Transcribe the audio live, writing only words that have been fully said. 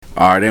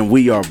All right, and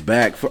we are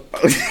back.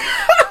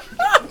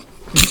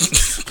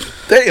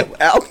 Damn,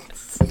 Alex.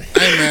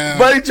 Hey, man.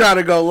 Buddy trying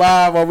to go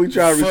live while we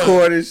trying to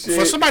record this shit.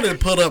 For somebody to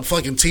put up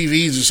fucking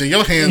TVs and shit,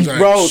 your hands are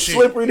Bro, shit.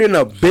 slippery than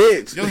a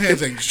bitch. Your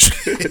hands ain't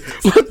shit.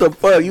 What the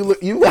fuck? You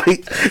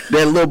like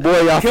that little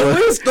boy off Can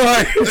we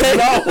start?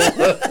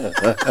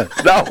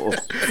 No.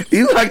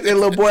 You like that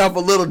little boy off a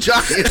Little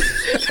Giant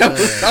that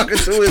was talking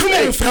to his Come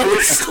on,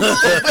 fellas.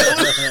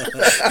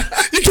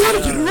 You gotta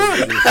get it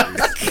right.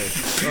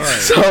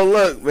 So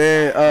look,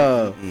 man,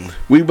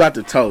 we about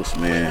to toast,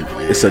 man.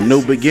 It's a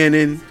new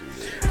beginning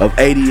of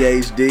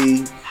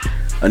ADHD,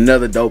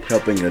 another dope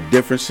helping of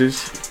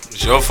differences.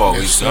 It's your fault,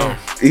 we so.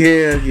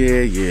 Yeah,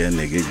 nigga. Yeah.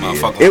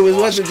 It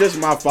wasn't just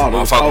my fault.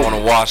 Motherfucker want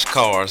to wash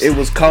cars. It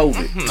was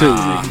COVID too,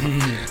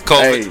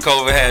 nigga.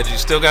 COVID had you.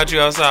 Still got you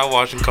outside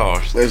washing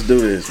cars. Let's do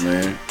this,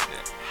 man.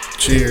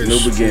 Cheers. New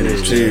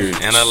beginnings. Cheers.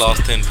 And I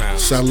lost 10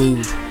 pounds.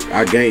 Salud.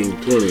 I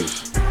gained 20.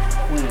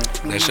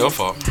 That's your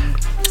fault.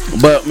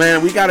 But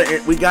man, we gotta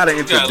You gotta at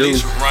introduce.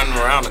 least run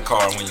around the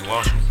car when you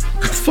wash it.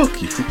 Fuck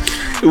you.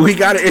 We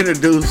gotta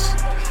introduce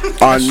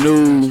our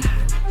new.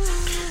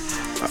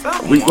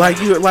 We like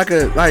you like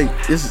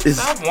it's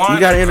we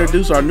gotta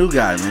introduce our new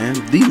guy, man,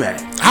 D-Mac.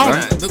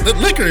 The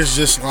liquor is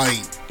just like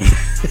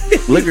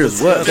Liquor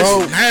is what, bro?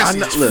 Look at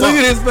Look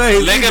at his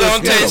face. Liquor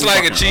don't taste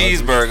like a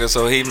cheeseburger,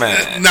 so he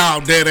mad. no,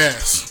 dead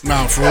ass.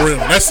 No, for real.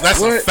 That's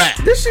a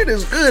fact. This shit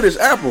is good as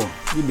apple.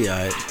 You be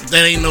alright.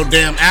 That ain't no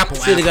damn apple.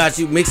 Should have got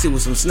you mix it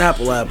with some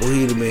Snapple apple.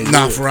 He'd have been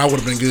Nah, good. for real, I would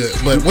have been good.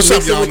 But what's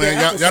up, y'all,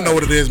 man? Y'all know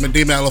what it is, man.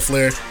 D-Mac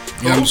LaFleur.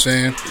 You know what I'm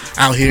saying?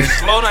 Out here.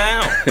 Slow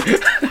down.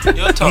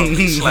 Your tongue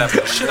be slapping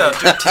the shit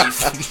out your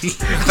teeth.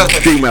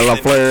 D-Mac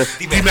LaFleur.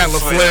 D-Mac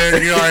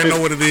LaFleur. You already know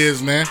what it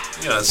is, man.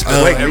 Yeah,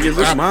 Wait, nigga, is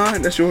this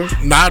mine? That's yours?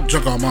 Nah, I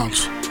drunk all mine.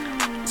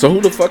 So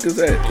who the fuck is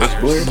that? That's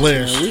Blair?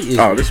 Blair's.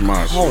 Oh, this is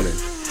mine.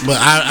 But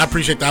I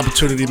appreciate the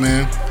opportunity,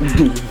 man.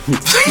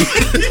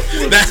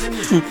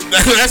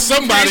 That's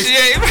somebody.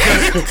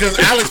 Because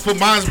Alex put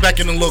mine back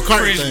in the little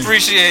carton thing.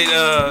 Appreciate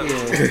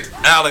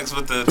Alex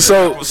with the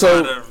So-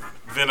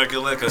 vinegar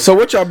liquor. So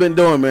what y'all been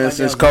doing, man,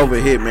 since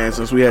COVID hit, man?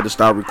 Since we had to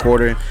stop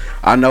recording,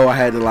 I know I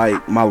had to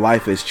my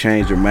life has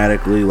changed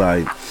dramatically.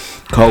 Like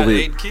COVID,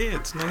 8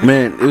 kids,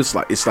 man. It's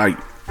like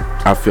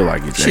I feel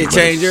like it's Shit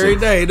change every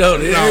day, don't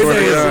it? Every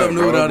day is something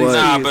new with all these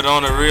Nah, kids. but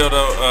on the real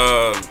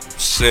though,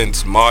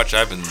 since March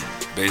I've been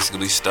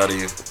basically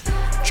studying,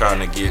 trying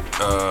to get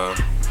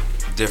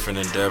different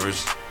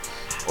endeavors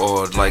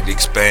or like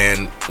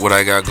expand what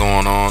I got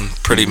going on.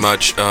 Pretty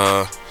much,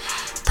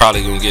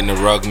 probably gonna get into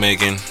rug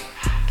making.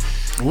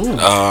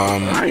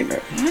 Okay.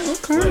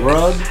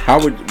 Rug.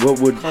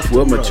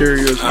 What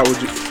materials? How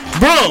would you?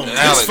 Bro,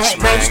 Alex,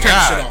 man,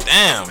 god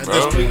damn,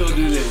 bro.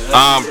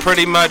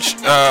 Pretty much,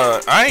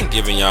 I ain't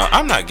giving y'all.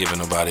 I'm not giving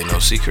nobody no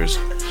secrets.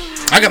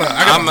 I got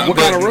What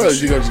kind of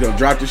rugs? You just gonna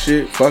drop the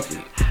shit? Fuck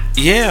it.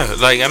 Yeah,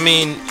 like I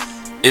mean,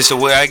 it's a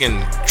way I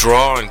can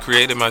draw and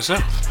create it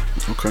myself.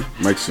 Okay,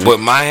 makes sense.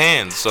 With my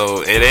hands,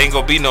 so it ain't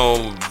gonna be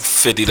no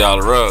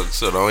 $50 rug.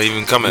 So don't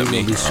even come at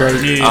me. Be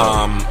straight.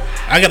 Yeah.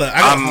 I got a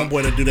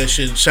homeboy to do that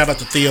shit. Shout out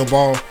to Theo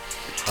Ball.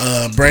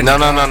 Brandon.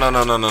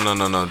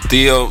 No.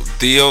 Theo,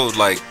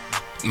 like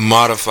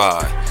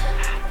modify.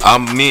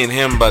 Me and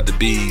him about to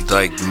be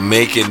like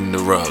making the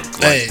rug.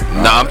 Like,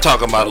 I'm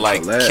talking about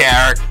like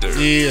character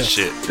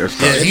shit.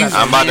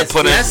 I'm about to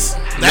put it.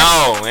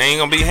 No, it ain't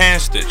gonna be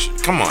hand stitched.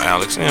 Come on,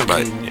 Alex.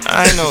 Anybody?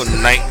 I ain't no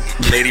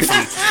lady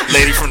from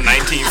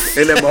 19.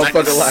 And that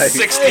motherfucker like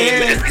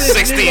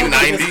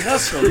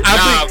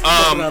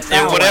 1690.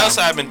 And what else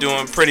I've been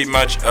doing? Pretty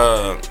much,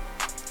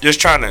 just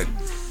trying to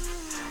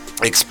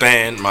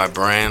expand my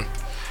brand.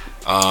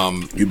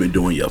 You've been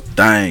doing your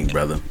thing,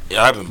 brother.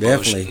 Yeah, I've been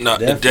bullshitting. No,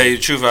 to tell you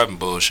the truth, I've been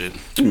bullshitting.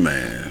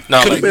 Man,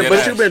 no, but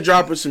you've been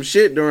dropping some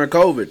shit during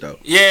COVID though.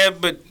 Yeah,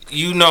 but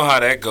you know how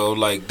that go.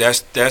 Like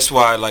that's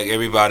why like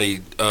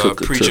everybody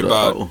preach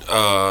about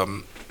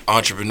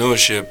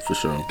entrepreneurship. For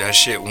sure. That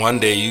shit. One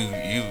day you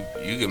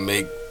can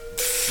make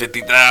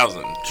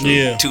 50,000.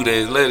 Yeah. 2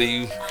 days later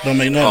you don't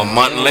make nothing. A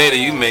month later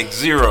you make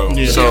zero.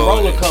 Yeah. So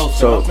roller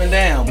coaster up and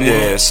down. Boy.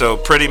 Yeah. So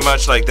pretty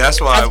much like that's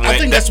why I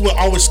think that's what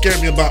always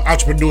scared me about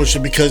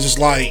entrepreneurship because it's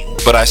like.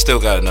 But I still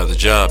got another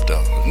job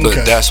though.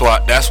 But that's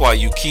why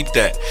you keep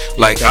that.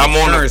 Like I'm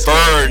on the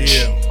verge.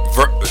 Yeah.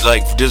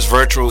 Like this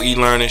virtual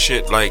e-learning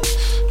shit, like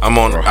I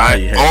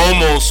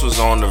almost was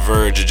on the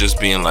verge of just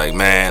being like,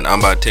 man, I'm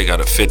about to take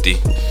out a 50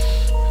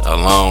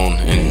 alone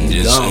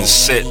and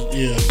sit.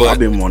 Yeah. But I've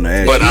been wanting to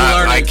ask. But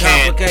I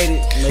can't.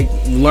 Make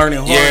learning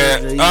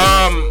harder.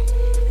 Yeah.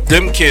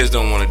 Them kids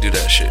don't want to do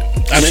that shit.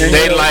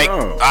 They like.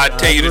 I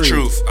tell you the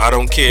truth. I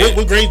don't care.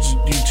 What grades do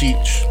you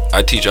teach?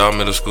 I teach all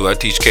middle school. I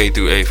teach K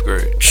through 8th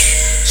grade.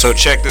 So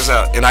check this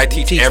out, and I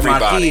teach everybody.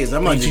 My kids.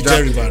 I'm gonna teach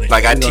everybody.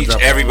 Like I teach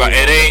everybody.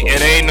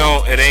 It ain't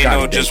no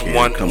just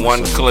one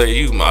clear.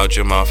 You out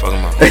your motherfucking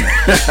mouth.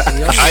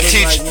 I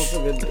teach.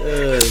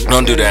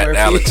 Don't do that,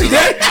 Alex.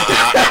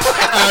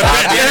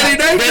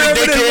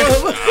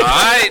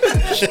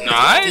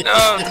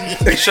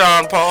 Alright,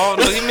 Sean Paul,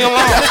 leave me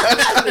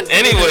alone.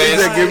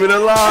 Anyways, give it a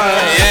line.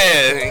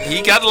 Yeah,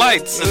 he got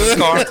lights in his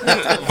car,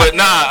 but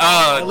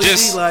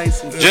just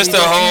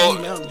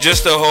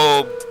the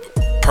whole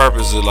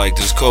purpose of like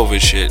this COVID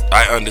shit.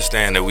 I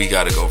understand that we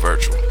gotta go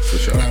virtual. For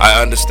sure.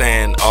 I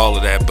understand all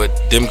of that,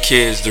 but them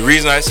kids. The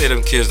reason I say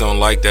them kids don't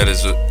like that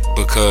is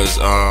because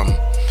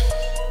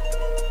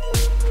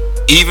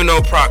even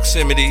though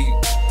proximity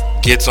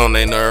gets on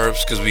their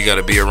nerves because we got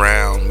to be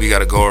around, we got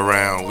to go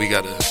around, we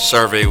got to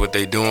survey what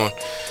they doing.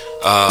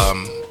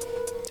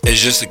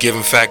 It's just a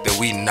given fact that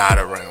we not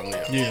around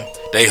them. Yeah,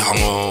 they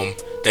home,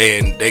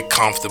 they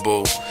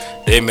comfortable,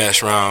 they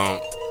mess around.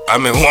 I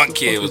mean, one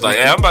kid was like,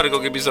 "Hey, I'm about to go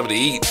get me something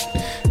to eat."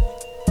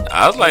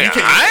 I was like,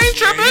 I ain't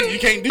tripping. You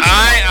can't do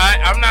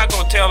that. I'm not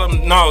going to tell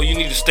them, no, you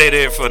need to stay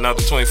there for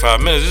another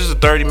 25 minutes. This is a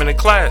 30-minute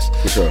class.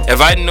 Sure.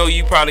 If I know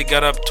you probably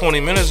got up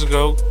 20 minutes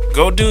ago,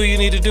 go do what you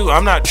need to do.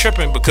 I'm not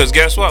tripping because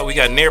guess what? We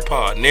got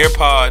Nearpod.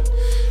 Nearpod,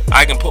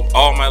 I can put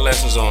all my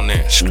lessons on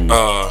there.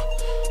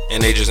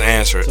 And they just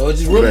answer it. So it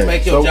just really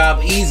make your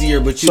job easier,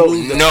 but you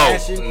lose the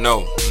passion?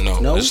 No.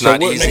 It's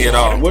not easy at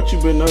all. What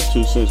you been up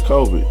to since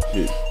COVID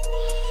hit?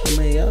 I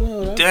mean, y'all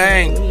know that.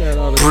 Dang,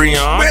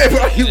 Breon.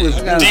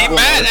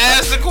 D-Matt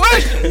asked the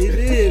question. He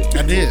did.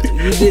 I did.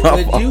 You did,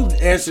 but you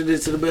answered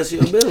it to the best of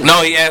your ability.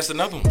 No, he asked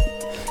another one.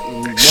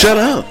 Shut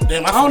up.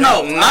 Damn, I don't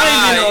know. I ain't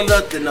been on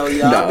nothing though,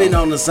 y'all. I've been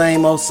on the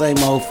same old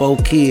 4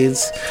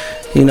 kids.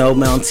 You know,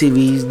 man, on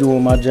TVs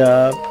doing my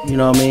job. You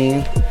know what I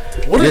mean?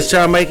 Just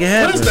trying to make it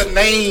happen. What is the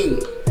name?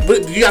 Do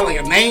you got like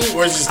a name,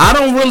 or is just I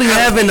don't really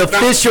have an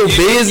official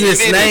business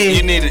name.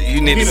 You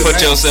need to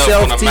put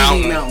yourself on a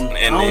mountain.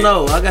 I don't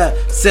know. I got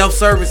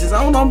self-services.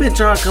 I don't know. I've been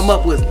trying to come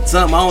up with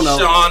something. I don't know.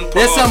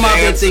 There's something I've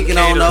been thinking.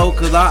 I don't know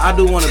because I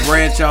do want to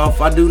branch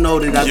off. I do know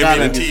that I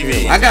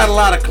got a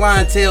lot of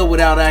clientele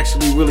without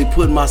actually really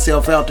putting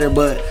myself out there.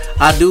 But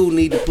I do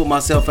need to put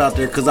myself out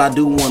there because I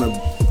do want to.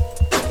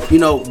 You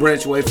know,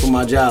 branch away from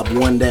my job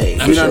one day.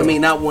 You know what I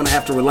mean? Not want to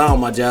have to rely on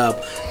my job,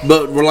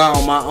 but rely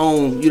on my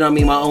own, you know what I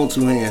mean, my own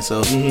 2 hands.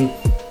 So,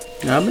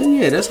 I mean,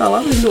 yeah, that's all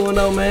I've been doing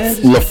though, man.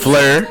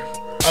 LaFleur.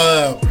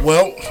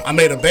 Well, I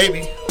made a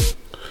baby.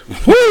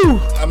 Woo!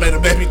 I made a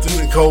baby through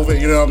the COVID,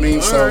 you know what I mean?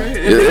 So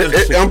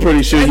I'm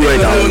pretty sure you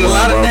ain't the only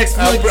one,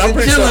 bro. I'm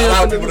pretty sure a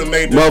lot of people have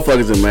made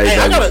motherfuckers have made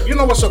that. You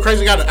know what's so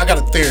crazy? I got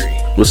a theory.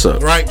 What's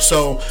up? Right?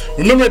 So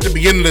remember at the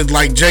beginning of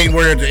like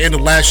January, at the end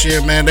of last year,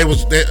 man, it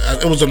was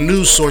a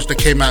news source that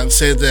came out and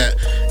said that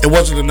it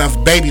wasn't enough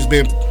babies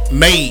being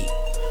made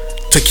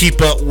to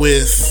keep up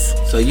with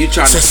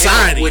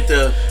society. With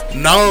the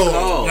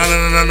No.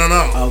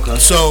 Okay.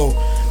 So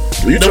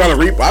you trying to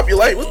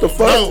repopulate? What the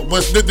fuck? No,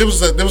 but there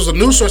was a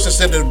news source that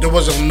said that there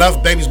wasn't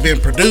enough babies being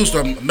produced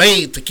or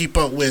made to keep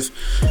up with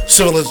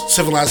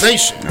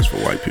civilization. That's for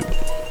white people.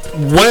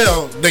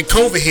 Well, the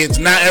COVID hits,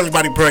 not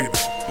everybody pregnant.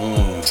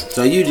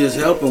 So you just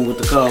helping with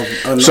the cause.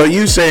 So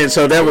you saying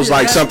that was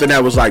like something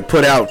that was like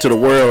put out to the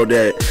world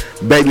that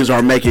babies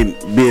are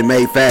being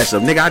made faster.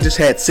 Nigga, I just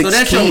had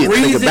 6 kids.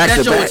 Nigga, back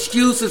that's to your back.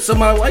 excuse and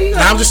somebody. Why you?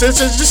 I'm just it's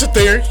just a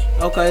theory.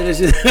 Okay, that's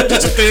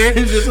just a theory.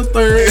 It's just a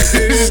theory. It's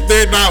just a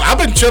theory. No, I've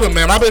been chilling,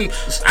 man.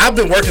 I've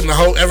been working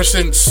ever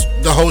since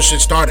the whole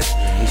shit started.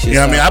 You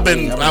know what I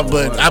mean?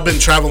 I've been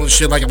traveling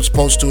shit like I'm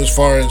supposed to as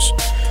far as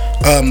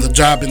the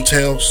job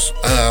entails.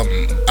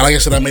 Like I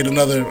said, I made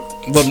another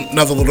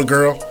little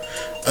girl.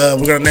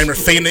 We're gonna name her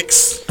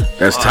Phoenix.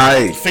 That's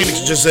tight. Phoenix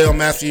Giselle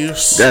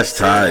Matthews. That's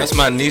tight. That's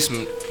my niece.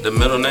 The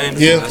middle name.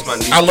 Yeah, that's my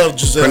niece. I love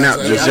Giselle.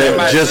 Giselle.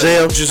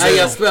 How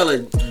y'all spell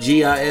it?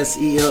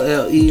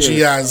 Giselle.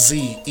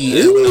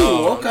 Gizel.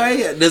 Ooh,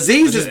 okay. The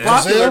Z's is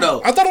popular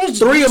though. I thought it was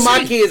 3 of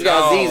my kids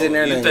got Z's in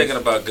their name. You're thinking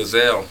about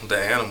Gazelle, the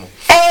animal.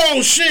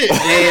 Oh shit!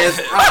 Yes.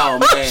 Oh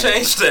man.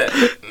 Change that.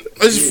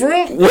 Is it for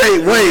real?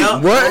 Wait,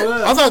 what?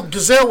 I thought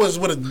Gazelle was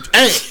with a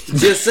A.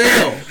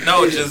 Giselle.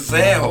 No,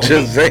 Giselle.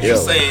 Giselle. You're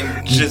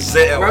saying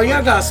Giselle. Bro,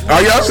 y'all got.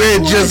 Are y'all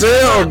saying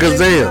Giselle or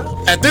Gazelle?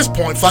 At this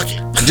point, fuck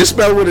it. Just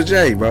spell it with a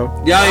J, bro.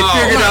 Y'all ain't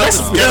figured out the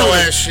some ghetto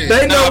ass shit.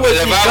 They know what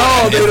she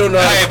called. They don't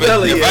know how to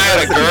spell it. If I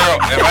had a girl,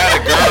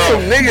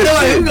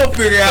 niggas, we gonna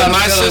figure out.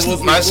 My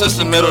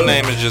sister's middle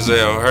name is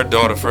Giselle. Her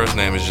daughter's first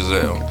name is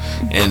Giselle.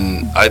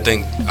 And I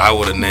think I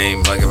would have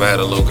named, like, if I had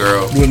a little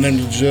girl,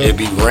 it'd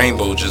be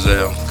Rainbow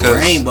Giselle.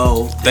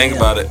 Rainbow. Think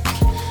about it.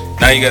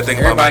 Now you gotta think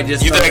about you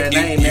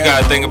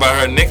gotta think about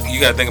her nick. You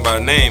gotta think about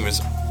her name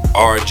is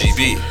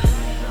RGB.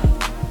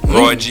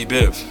 Roy G.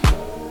 Biv.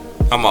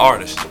 I'm an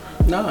artist.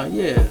 Nah,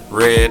 yeah.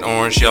 Red,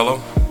 orange,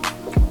 yellow.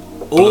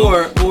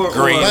 Or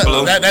green,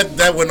 blue.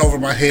 That went over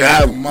my head.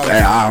 I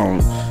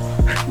don't.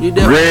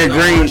 Red,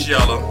 green, orange,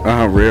 yellow.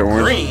 Red,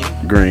 orange,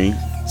 green.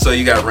 So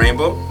you got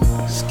rainbow.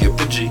 Skip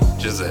the G.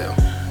 Giselle.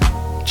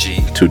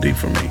 G. Too deep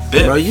for me.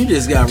 Bro, you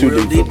just got too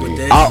real deep with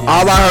that.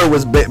 All I heard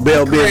was Bell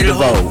Biv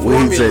DeVoe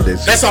when he said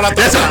this. That's all I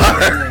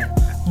heard.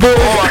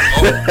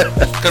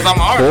 Because I'm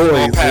an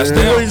artist.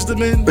 Pastel. Boys the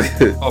men.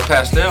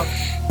 Pastel.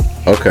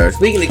 Okay.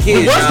 Speaking of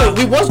kids,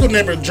 we was gonna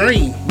name her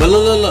Dream. But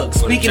look.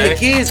 Speaking of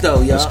kids,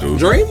 though, y'all,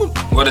 Dream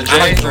with a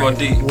J or a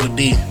D? With a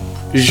D.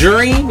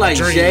 Dream, like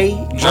J.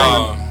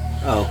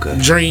 Okay.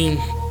 Dream,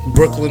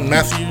 Brooklyn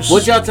Matthews.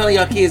 What y'all telling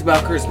y'all kids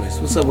about Christmas?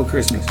 What's up with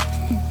Christmas?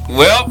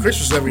 Well,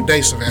 Christmas every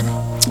day,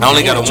 Savannah. I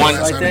only got a 1.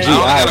 I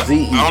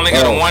only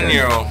got a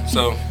 1-year-old,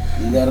 so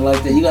you got it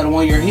like that. You got a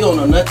 1 year. He don't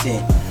know nothing.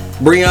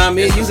 Breon,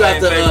 man, you got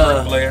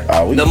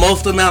the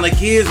most amount of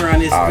kids around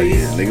this place.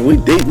 Yeah,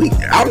 nigga, we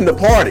out in the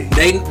party.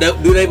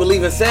 Do they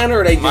believe in Santa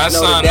or they just my know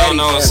son don't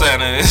know what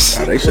Santa is?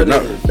 They should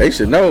know. They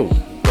should know.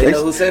 They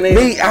know who Santa is?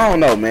 Me, I don't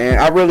know, man.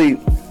 I really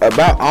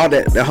about all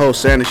that whole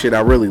Santa shit.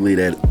 I really leave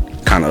that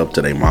kind of up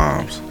to their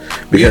moms.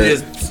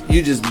 Because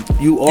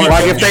you are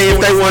like if they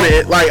want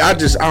it, like I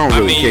don't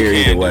really care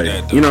either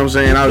way. You know what I'm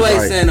saying? I was play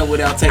like, Santa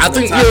without taking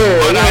the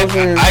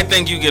time. I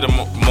think you get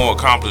more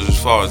accomplished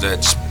as far as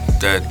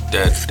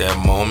that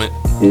moment.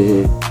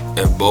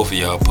 If both of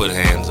y'all put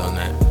hands on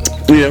that.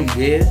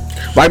 Yeah.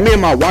 Like me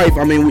and my wife.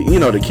 I mean,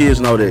 the kids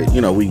know that.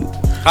 We.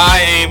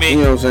 Hi, Amy. You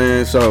know what I'm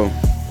saying? So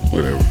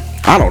whatever.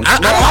 I don't.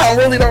 I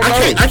really don't know.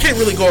 I can't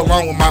really go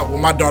along with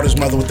my daughter's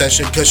mother with that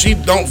shit because she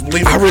don't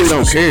believe. I really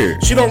don't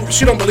care. She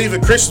don't believe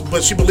in Christmas,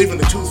 but she believes in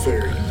the Tooth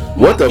Fairy.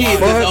 What the fuck?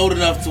 Kids is old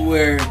enough to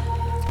where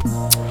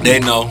they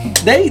know.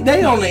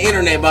 They on the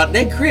internet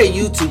they create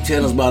YouTube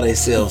channels by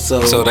themselves.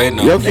 So they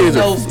know. Your kids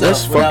know stuff.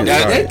 That's fucking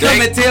they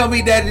come and tell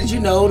me that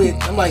you know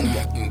that I'm like.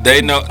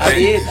 They know. I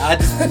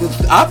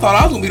thought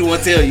I was gonna be the one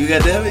to tell you.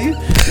 Goddamn it,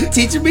 you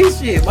teaching me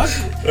shit.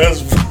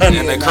 That's funny.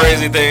 And the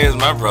crazy thing is,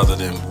 my brother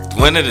didn't.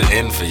 When did it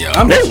end for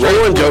y'all? They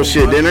ruined your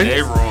shit, didn't they?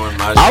 They ruined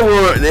my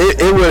shit.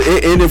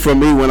 It ended for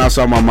me when I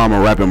saw my mama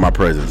wrapping my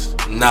presents.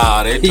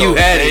 Nah, they told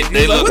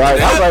they looked at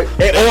that.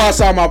 I was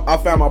like, I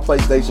found my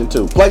PlayStation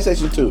 2.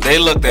 PlayStation 2. They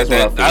looked at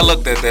that. I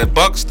looked at that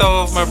buck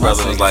stove. My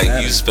brother was like,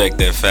 "You expect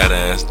that fat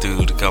ass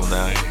dude to come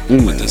down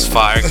here with this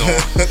fire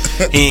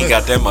going? He ain't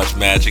got that much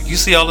magic. You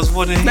see all this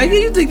wood in here?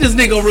 Nigga, you think this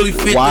nigga really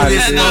fit through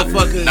this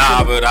motherfucker?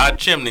 Nah, but our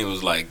chimney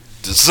was like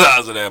the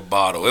size of that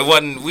bottle. It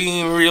wasn't. We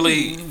didn't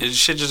really. It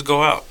should just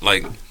go out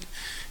like.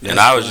 And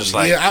I was just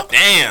like,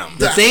 damn.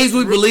 The things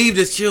we believed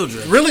as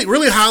children.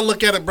 Really how I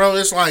look at it, bro,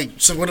 it's like,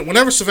 so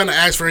whenever Savannah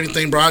asks for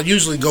anything, bro, I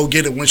usually go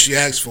get it when she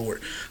asks for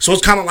it. So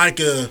it's kind of like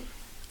she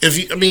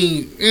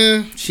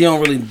don't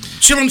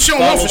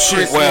want for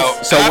shit.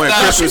 Well, so when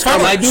Christmas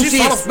comes, like, do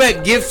she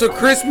expect gifts for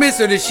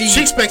Christmas or does she? She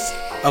expects.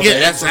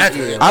 Okay, that's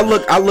exactly. I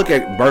look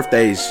at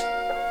birthdays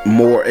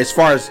more as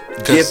far as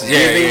gift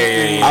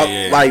giving.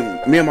 Like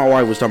me and my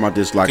wife was talking about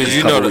this like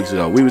a couple weeks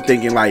ago. We were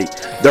thinking like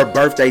their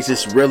birthdays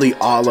is really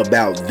all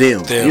about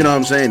them. You know what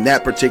I'm saying?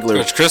 That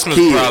particular Christmas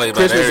kid. Probably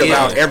about Christmas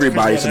about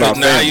everybody. It's about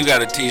now family. you got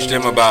to teach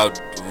them about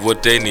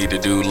what they need to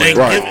do. Like,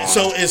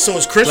 so is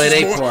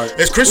Christmas more?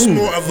 Is Christmas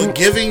more of a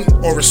giving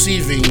or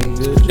receiving?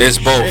 It's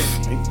both.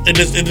 It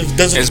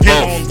doesn't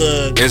depend on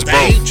the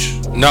age.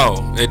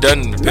 No, it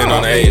doesn't depend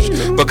on the age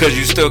because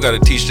you still got to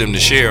teach them to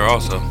share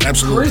also.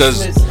 Absolutely.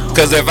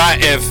 Because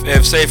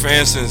if say for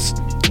instance,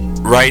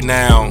 right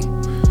now,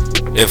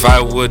 if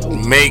I would have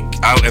made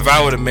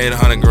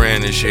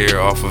 $100,000 this year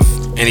off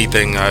of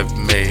anything I've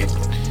made,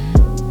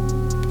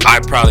 I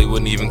probably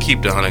wouldn't even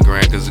keep the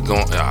 $100,000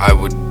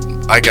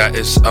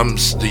 because I'm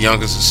the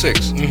youngest of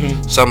 6.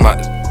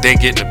 Somebody they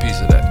getting a piece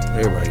of that.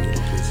 Everybody getting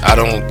a piece. I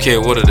don't care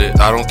what it is.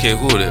 I don't care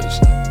who it is.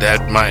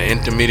 That my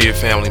intermediate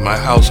family, my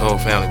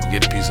household family will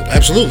get a piece of that.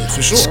 Absolutely,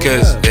 for sure.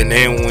 And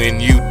then when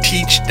you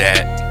teach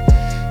that,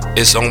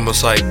 it's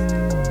almost like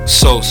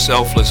so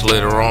selfless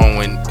later on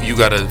when you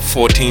got a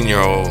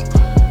 14-year-old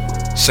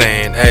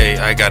saying, "Hey,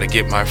 I got to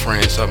get my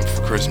friend something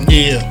for Christmas."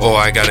 Yeah. Or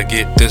I got to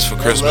get this for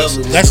Christmas.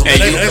 That's dope.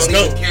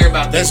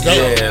 That's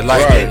dope. Yeah,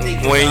 like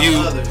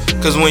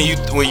because when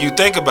you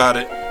think about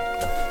it,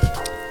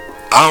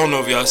 I don't know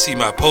if y'all see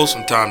my posts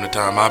from time to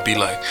time. I'll be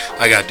like,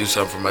 I got to do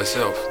something for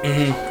myself.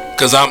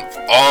 Because I'm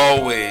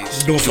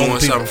always doing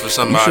something for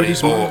somebody,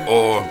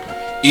 or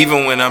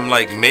even when I'm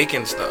like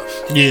making stuff.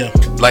 Yeah.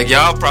 Like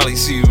y'all probably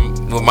see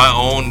with my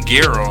own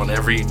gear on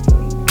every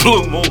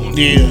blue moon.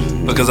 Yeah.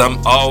 Because I'm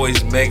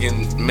always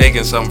making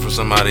something for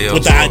somebody else.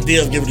 With the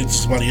idea of giving it to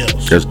somebody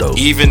else. That's dope.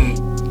 Even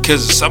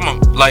because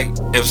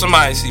if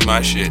somebody see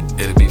my shit,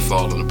 it'll be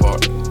falling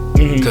apart.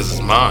 Because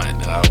it's mine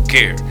and I don't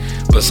care.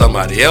 But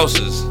somebody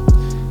else's,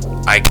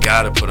 I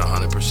gotta put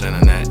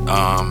 100% in that.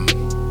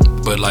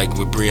 But like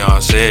what Breon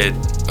said,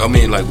 I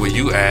mean, like what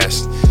you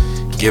asked,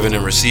 giving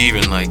and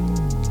receiving, like,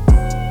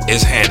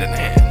 it's hand in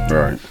hand.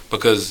 Right.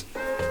 Because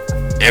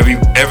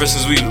ever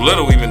since we were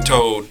little, we've been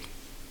told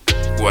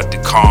what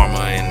the karma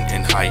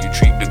and how you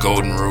treat the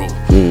golden rule.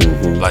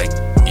 Like,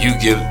 you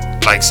give,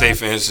 like, say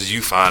for instance,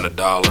 you find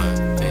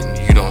 $1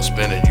 and you don't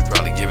spend it, you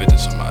probably give it to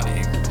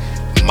somebody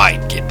who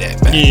might get that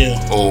back. Yeah.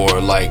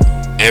 Or like,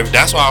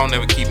 that's why I don't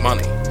ever keep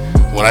money.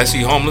 When I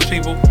see homeless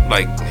people,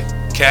 like,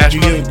 cash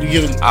money,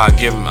 I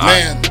give them.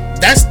 Man,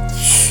 that's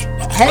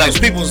homeless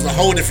people is a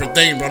whole different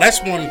thing, bro. That's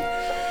one.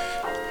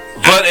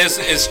 But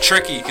it's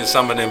tricky because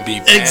some of them be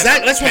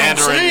exactly. That's what I'm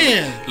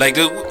saying. Like,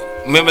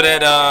 remember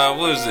that?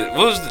 What was it?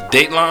 What was the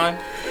Dateline?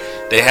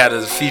 They had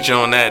a feature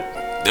on that.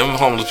 Them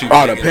homeless people.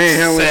 Oh, the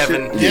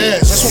panhandling shit.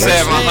 Yes, that's what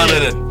I'm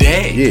saying. $700 a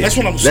day. Yeah, that's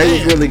what I'm saying. They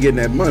was really getting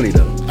that money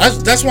though.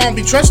 That's why I don't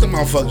be trusting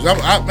motherfuckers.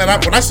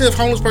 When I see a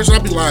homeless person, I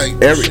be like,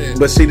 shit.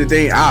 But see, the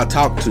thing, I'll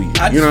talk to you.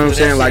 You know what I'm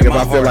saying? Like if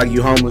I feel like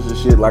you homeless and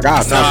shit, like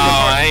I'll talk to you.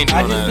 I ain't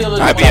doing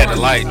that. I be at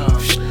the light.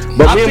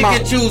 But I pick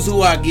and choose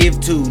who I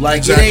give to.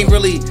 Like it ain't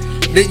really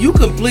that you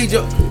complete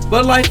your.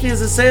 But life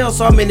is a sale,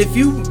 so I mean, if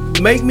you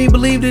make me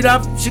believe that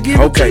I should give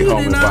it to you,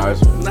 then nah,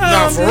 for real.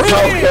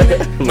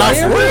 Nah,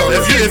 for real.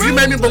 If you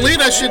make me believe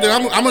that shit, then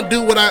I'm gonna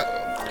do what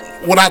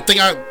I think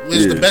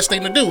is the best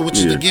thing to do, which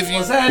is to give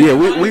you. Yeah,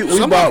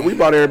 we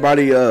bought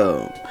everybody.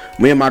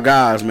 Me and my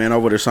guys, man,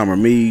 over the summer.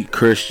 Me,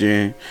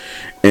 Christian,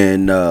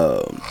 and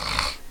that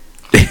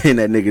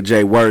nigga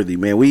Jay Worthy,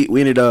 man. We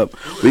ended up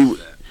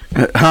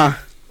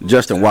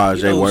Justin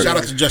Wise, Jay Worthy. Shout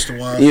out to Justin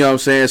Wise. You know what I'm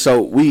saying?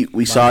 So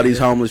we saw these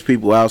homeless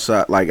people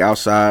outside, like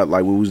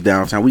when we was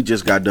downtown. We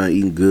just got done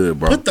eating good,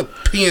 bro. Put the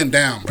pen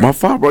down, bro. My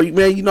fault, bro.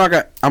 Man, you know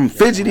I'm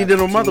fidgety than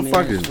a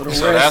motherfucker.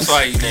 So that's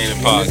why you named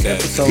the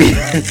podcast.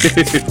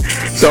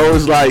 So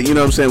it's like, you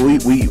know what I'm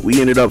saying?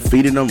 We ended up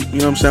feeding them, you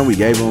know what I'm saying? We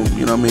gave them,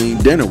 you know what I mean,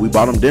 dinner. We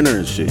bought them dinner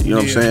and shit. You know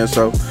what I'm saying?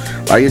 So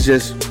like it's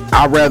just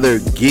I'd rather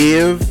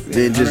give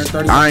than just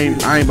I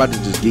ain't about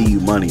to just give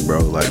you money, bro.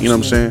 Like, you know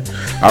what I'm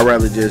saying? I'd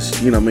rather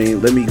just, you know what I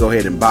mean, let me go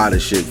ahead and buy the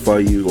shit for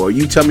you, or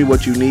you tell me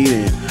what you need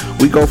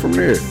and we go from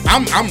there.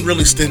 I'm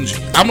really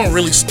stingy. I'm a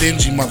really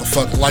stingy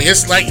motherfucker. Like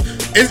it's like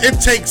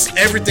it takes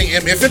everything. I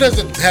mean, if it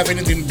doesn't have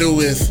anything to do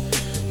with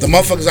the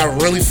motherfuckers I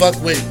really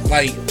fuck with,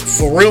 like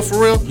for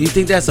real. Do you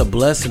think that's a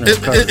blessing or a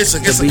curse? It's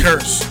a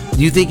curse.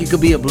 Do you think it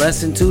could be a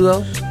blessing too,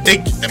 though?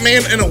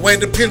 In a way,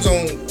 it depends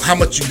on how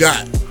much you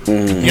got. Mm-hmm.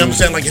 You know what I'm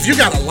saying? Like if you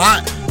got a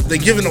lot, then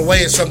giving away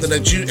is something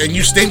that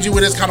you stingy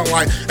with. It's kind of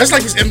like that's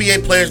like these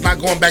NBA players not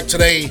going back to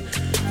you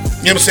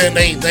know what I'm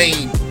saying? They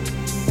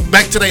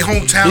back to their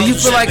hometown. Do you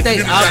feel like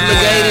they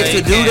obligated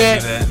to do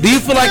that? Do you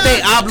feel like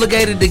they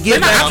obligated to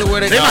get back to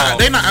where they go?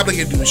 They're not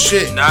obligated to do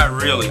shit. Not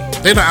really.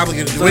 They're not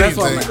obligated to do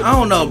anything. I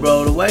don't know,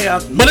 bro. The way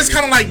but it's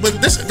kind of like,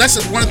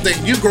 that's one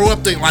thing. You grow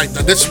up thinking like,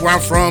 this is where I'm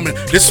from and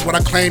this is what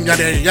I claim,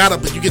 yada yada yada.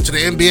 But you get to the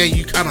NBA,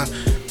 you kind of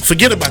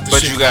forget about this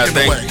shit.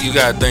 But you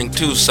gotta think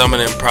too. Some of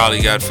them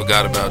probably got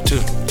forgot about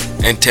too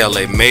until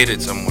they made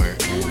it somewhere.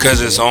 Because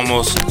it's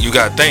almost, you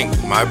gotta think,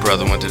 my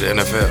brother went to the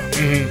NFL.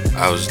 Mm-hmm.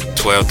 I was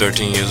 12,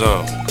 13 years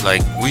old.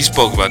 Like, we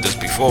spoke about this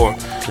before,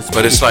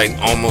 but it's like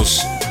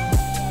almost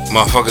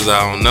motherfuckers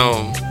I don't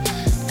know.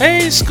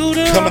 Hey,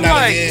 Scooter. Coming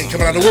out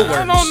of the woodwork.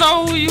 I don't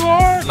know who you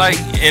are. Like,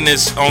 and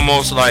it's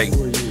almost like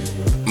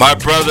my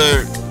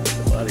brother,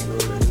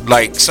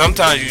 like,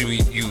 sometimes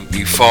you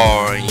be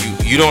far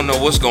and you don't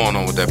know what's going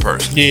on with that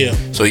person. Yeah.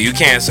 So you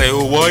can't say,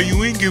 oh, why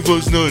you ain't give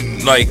us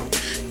nothing? Like,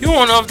 you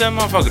don't know if that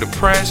motherfucker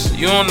depressed.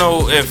 You don't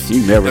know if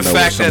the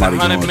fact that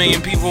 100 million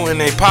people in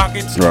their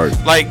pockets. Right.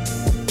 Like,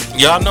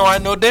 y'all know I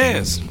know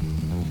Dez.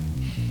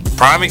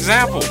 Prime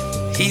example.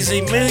 He's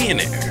a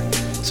millionaire.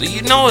 So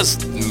you know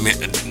it's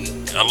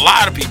a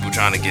lot of people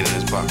trying to get in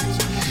his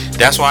pockets.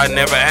 That's why I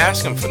never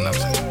ask him for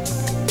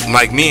nothing.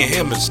 Like, me and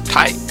him is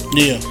tight.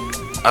 Yeah.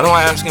 I don't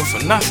ask him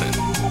for nothing.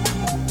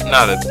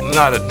 Not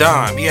a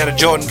dime. He had a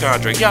Jordan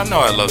contract. Y'all know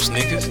I love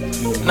sneakers.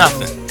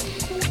 Nothing.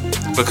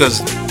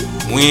 Because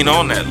we ain't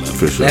on that level.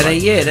 For sure. That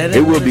ain't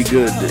it would be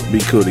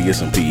cool to get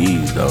some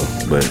PEs though.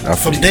 But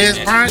from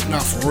Dez Bryant,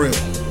 not for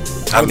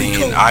real. I mean,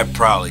 cool. I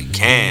probably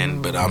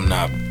can, but I'm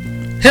not.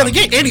 Hell, to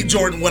get any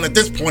Jordan 1 at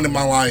this point in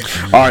my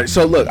life. All right,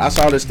 so look, I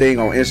saw this thing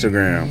on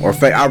Instagram, or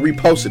I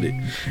reposted it.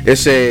 It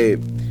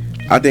said,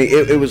 I think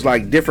it was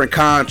like different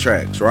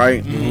contracts,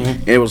 right?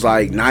 Mm-hmm. It was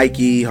like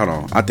Nike. Hold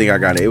on, I think I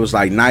got it. It was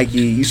like Nike.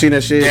 You seen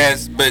that shit?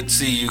 Yes, but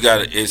see, you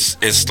got it.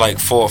 It's like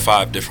 4 or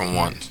 5 different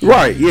ones.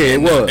 Right? Yeah,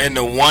 it was. And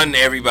the one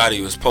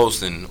everybody was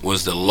posting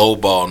was the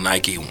lowball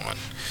Nike one,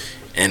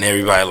 and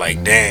everybody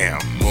like, damn,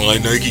 well,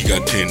 Nike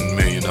got $10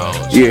 million.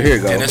 Yeah, here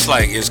you go. And it's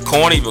like it's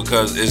corny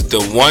because it's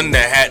the one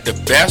that had the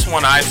best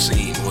one I've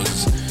seen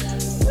was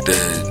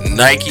the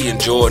Nike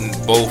and Jordan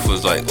both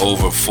was like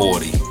over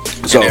 40.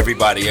 So, and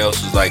everybody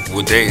else is like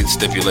with their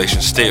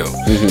stipulation still.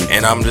 Mm-hmm.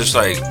 And I'm just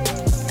like,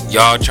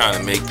 y'all trying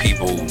to make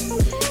people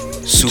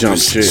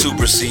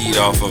supersede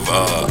off of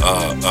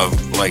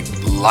like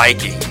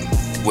liking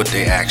what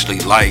they actually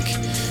like.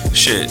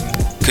 Shit.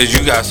 Because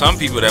you got some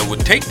people that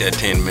would take that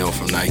 10 mil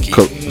from Nike.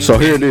 Cool. So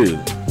here it is.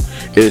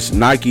 It's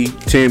Nike,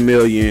 10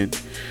 million,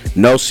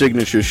 no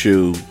signature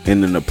shoe,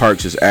 and then the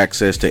perks is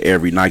access to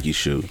every Nike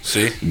shoe.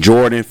 See?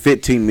 Jordan,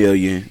 15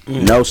 million,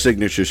 no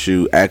signature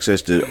shoe,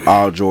 access to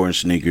all Jordan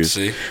sneakers.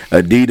 See?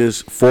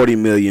 Adidas, 40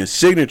 million,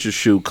 signature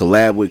shoe,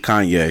 collab with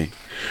Kanye.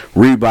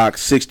 Reebok,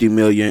 60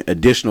 million,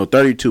 additional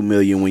 32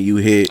 million when you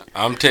hit.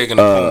 I'm taking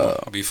Puma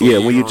before. Yeah,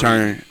 when you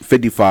turn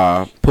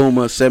 55.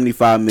 Puma,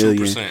 75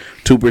 million,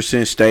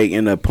 2% stake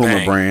in the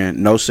Puma brand,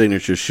 no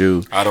signature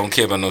shoe. I don't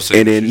care about no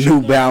signature. And then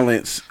New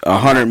Balance,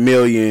 100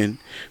 million,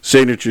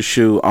 signature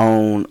shoe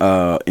on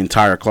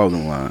entire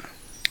clothing line?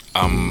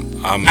 I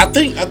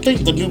think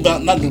the New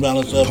Balance, not New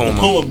Balance,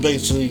 Puma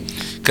basically.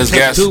 Because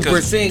you get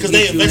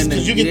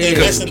the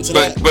invest into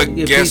that. But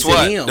guess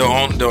what?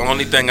 The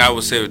only thing I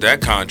would say with that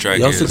contract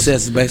your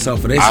success is based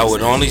off of that. I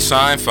would only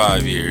sign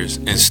 5 years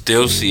and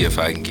still see if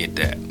I can get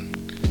that.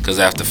 Because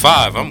after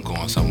 5, I'm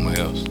going somewhere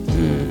else.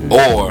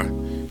 Or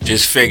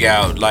just figure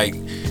out, like,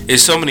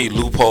 there's so many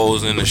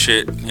loopholes in the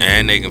shit,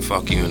 and they can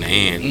fuck you in the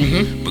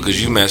hand.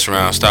 Because you mess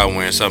around, start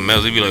wearing something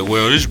else, they be like,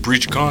 well, this is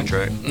breach of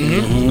contract.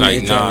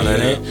 Like, nah, that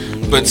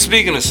ain't. But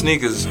speaking of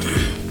sneakers,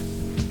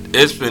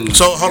 it's been...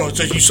 So, hold on.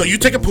 So you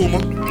take a Puma.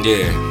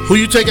 Yeah. Who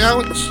you take,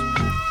 Alex?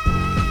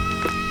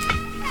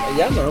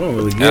 Y'all know I don't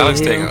really get Alex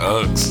taking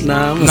Uggs.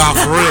 Nah,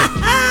 for real.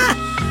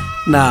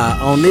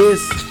 On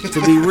this,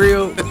 to be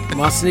real,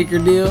 my sneaker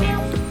deal,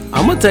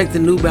 I'm gonna take the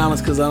New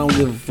Balance because I don't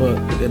give a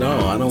fuck at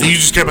all. I don't. Do you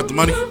just care about the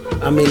money?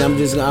 I mean, I don't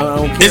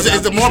care. Is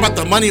it more about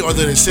the money or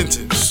the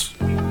incentives?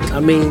 I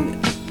mean,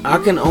 I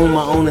can own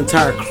my own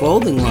entire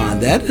clothing line.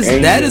 That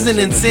is an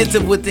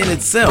incentive within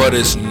itself. But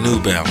it's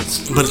New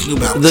Balance.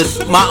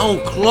 My own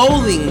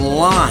clothing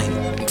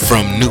line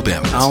from New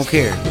Balance. I don't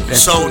care.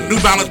 So New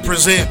Balance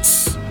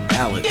presents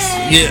Alex.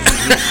 Yeah.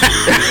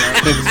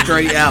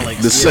 Straight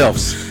Alex. The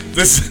selfs.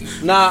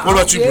 What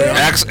about you, bro?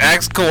 Ask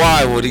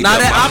Kawhi what he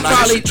does.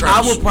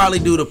 I would probably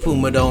do the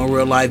Puma though in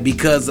real life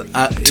because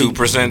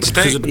 2%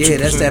 stake. Yeah,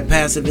 that's that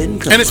passive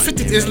income. And it's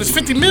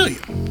 50 million.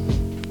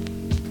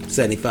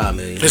 75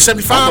 million. It's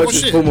 75. How much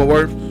is Puma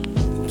worth?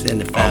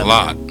 75. A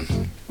lot.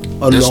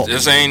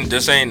 This ain't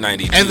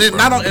 90. And then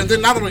not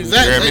only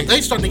that,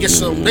 they starting to get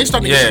some. They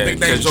starting to get some big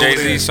names over there.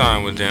 Jay-Z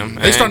signed with them.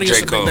 They starting to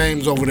get some big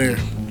names over there.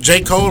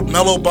 J. Cole,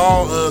 Melo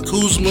Ball,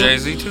 Kuzma.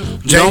 Jay-Z too.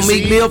 Don't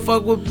Meek Mill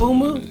fuck with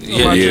Puma?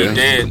 Yeah, he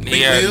did.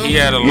 He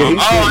had a long.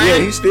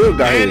 He still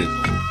got his.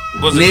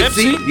 Was it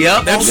Nipsey?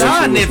 Yep.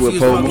 Nipsey was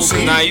with Puma.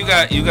 Now you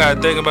got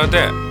to think about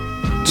that.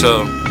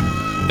 So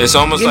it's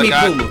almost like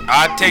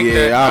I take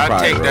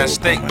that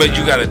stake, but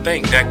you got to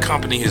think that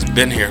company has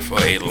been here for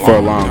a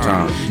long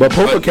time. But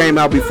Puma came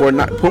out before.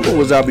 Puma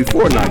was out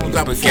before Nike.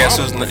 But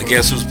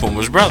guess who's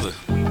Puma's brother?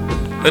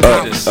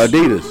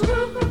 Adidas.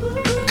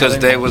 Because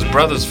they was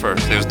brothers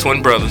first. They was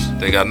twin brothers.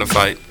 They got in a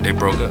fight. They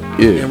broke up.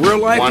 Yeah. In real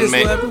life, one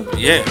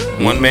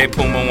made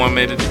Puma, one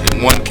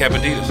kept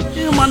Adidas.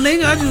 Yeah, my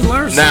nigga, I just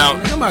learned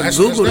something. I'm about to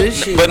Google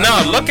this shit. But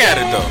no, look at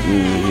it though.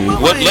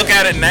 Look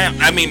at it now.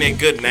 I mean, they're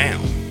good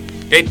now.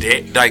 They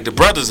dead. Like the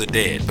brothers are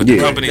dead, but the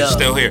company is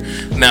still here.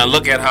 Now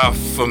look at how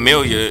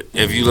familiar.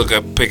 If you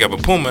pick up a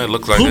Puma, it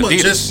looks like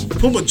Adidas.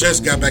 Puma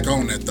just got back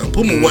on that though.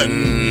 Puma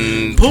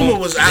wasn't. Puma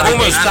was out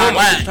of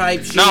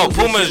type. No,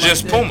 Puma is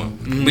just Puma.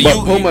 But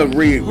Puma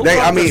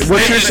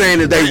what you're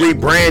saying is they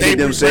rebranded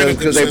themselves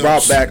because they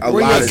brought back a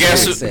lot of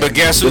things. But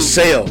guess who?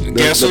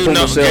 Guess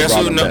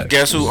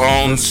who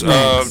owns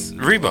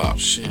Reebok?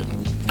 Shit.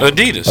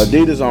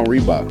 Adidas on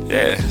Reebok.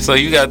 Yeah, so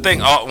you gotta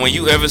think when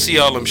you ever see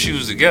all them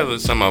shoes together,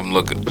 some of them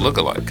look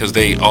alike because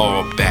they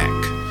all back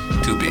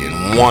to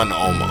being one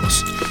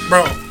almost.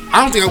 Bro,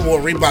 I don't think I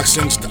wore Reebok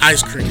since the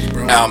ice cream,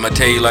 bro. I'm gonna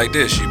tell you like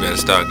this: you better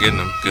start getting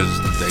them because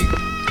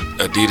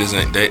Adidas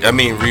ain't.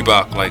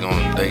 Reebok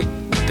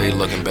they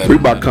looking better.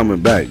 Reebok coming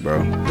back,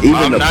 bro.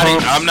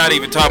 I'm not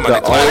even talking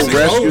about the classic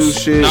rescue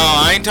shit. No,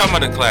 I ain't talking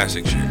about the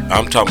classic shit.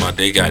 I'm talking about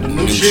they got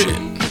new shit.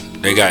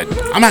 They got.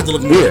 I'm gonna have to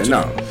look more. Yeah,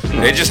 no.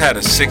 They just had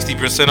a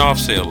 60% off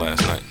sale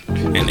last night,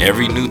 and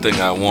every new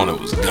thing I wanted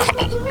was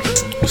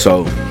gone.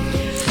 So,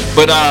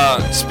 but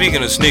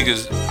speaking of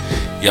sneakers,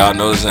 y'all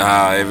noticing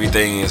how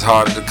everything is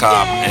harder to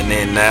cop, and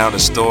then now the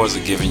stores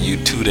are giving you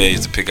 2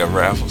 days to pick up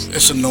raffles.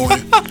 It's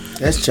annoying.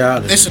 That's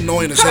childish. It's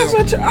annoying as hell.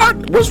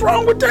 What's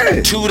wrong with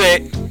that? 2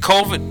 day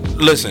COVID.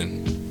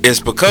 Listen,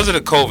 it's because of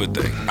the COVID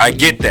thing. I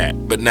get that,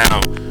 but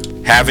now.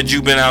 Haven't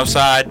you been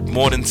outside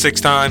more than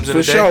 6 times in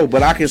a day? For sure,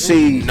 but I can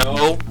see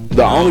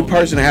the only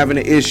person having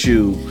an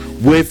issue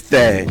with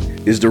that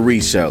is the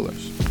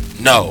resellers.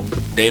 No,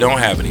 they don't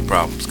have any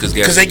problems because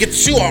they get the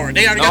shoe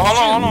already. They already got the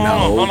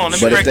shoe. Hold on.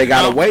 But if they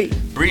gotta wait,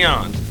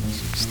 Breon,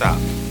 stop.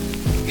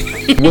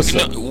 What's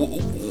up?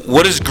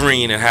 What is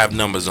green and have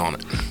numbers on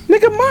it?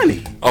 Nigga,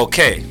 money.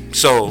 Okay,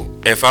 so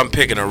if I'm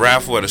picking a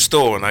raffle at a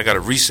store and I got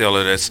a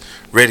reseller that's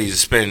ready to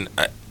spend,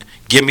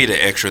 give me the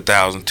extra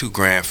 $1,000,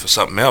 $2,000 for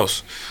something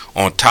else.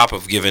 On top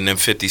of giving them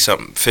 50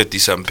 something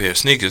pair of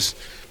sneakers,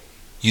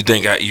 you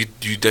think I'm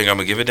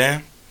gonna give a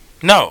damn?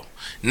 No.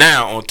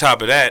 Now on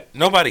top of that,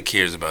 nobody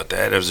cares about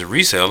that as a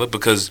reseller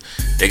because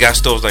they got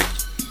stores like,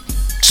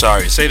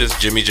 sorry, say this,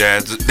 Jimmy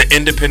Jazz. The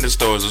independent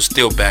stores will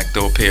still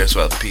backdoor pairs for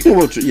other people.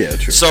 Well, yeah,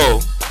 true.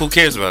 So who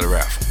cares about a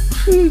raffle?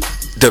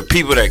 The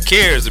people that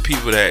care is the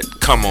people that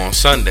come on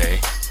Sunday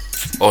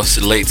or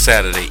late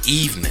Saturday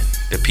evening.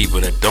 The people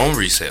that don't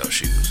resell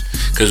shoes.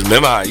 Because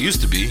remember how it used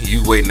to be,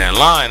 you waiting that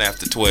line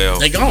after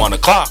 12, 1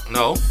 o'clock.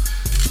 No,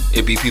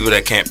 it'd be people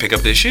that can't pick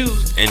up their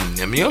shoes, and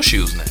them your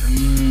shoes now.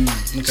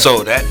 Okay.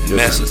 So that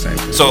messes.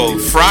 So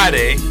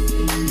Friday,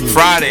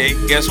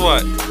 guess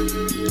what?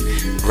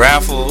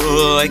 raffle.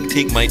 Oh, I can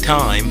take my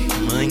time.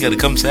 I ain't gotta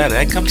come Saturday.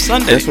 I can come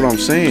Sunday. That's what I'm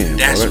saying.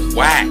 That's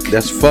whack.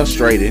 That's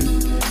frustrating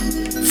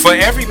for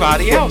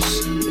everybody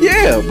else.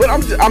 Yeah, but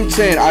I'm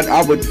saying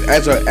I would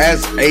as a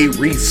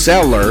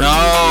reseller.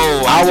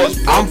 No,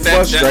 I'm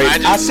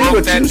frustrated. I see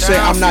what you say.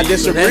 I'm not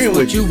disagreeing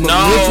with you. No,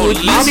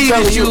 I'm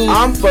telling you,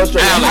 I'm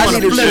frustrated. I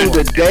need to see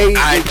the day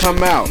they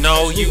come out.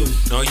 No, you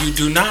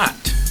do not.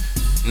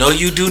 No,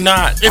 you do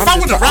not. If I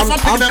would have, I'm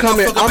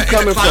coming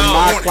from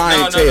my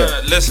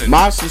clientele. No. Listen,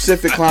 my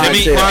specific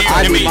clientele.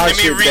 I need my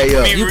shit day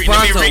up.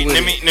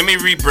 Let me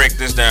re-break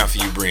this down for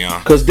you,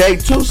 Breon. Because day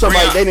 2,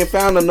 somebody they didn't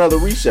found another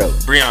reseller.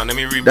 Breon, let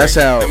me re-break. That's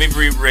how. Let me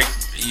re-break.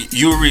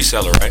 You a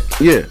reseller, right?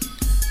 Yeah.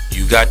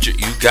 You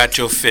got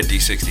your 50,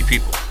 60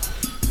 people.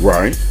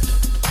 Right.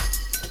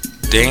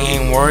 They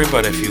ain't worried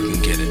about if you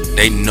can get it.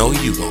 They know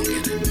you gonna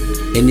get it.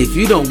 And if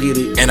you don't get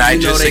it, and I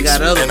just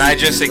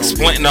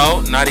explain.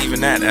 No, not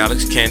even that,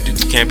 Alex. Can't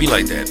be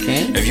like that.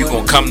 If you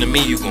gonna come to me,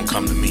 you gonna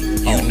come to me.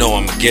 You know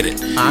I'm gonna get it.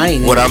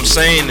 What I'm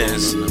saying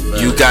is,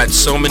 you got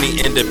so many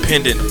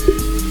independent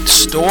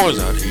stores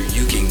out here.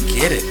 You can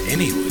get it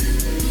anywhere.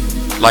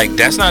 Like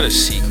that's not a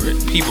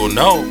secret. People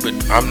know, but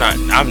I'm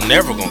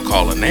never gonna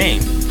call a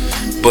name.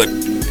 But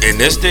in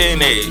this day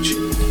and age,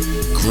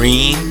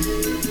 green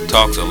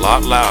talks a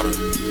lot louder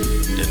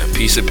than a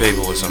piece of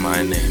paper with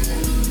somebody's name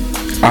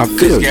on.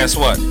 Because guess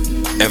what?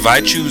 If I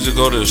choose to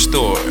go to the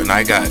store and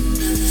I got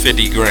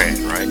 50 grand,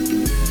 right?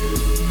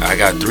 I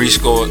got three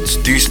stores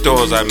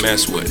I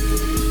mess with,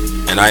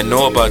 and I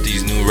know about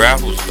these new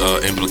raffle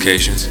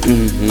implications.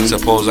 Mm-hmm.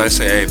 Suppose I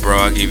say, hey, bro,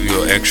 I'll give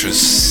you an extra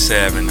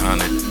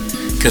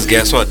 700. Because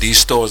guess what? These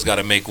stores got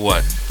to make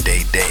what?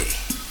 Day.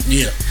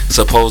 Yeah.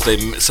 Suppose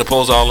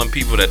all them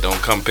people that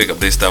don't come pick up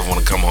their stuff want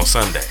to come on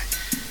Sunday.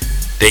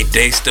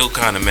 They still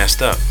kind of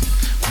messed up.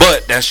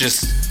 But that's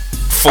just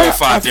 4 or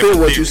 5 I feel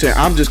what you're saying.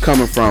 I'm just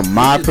coming from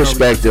my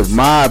perspective,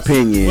 my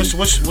opinion. What's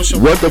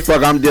what the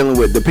fuck I'm dealing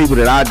with, the people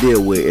that I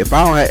deal with. If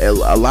I don't have,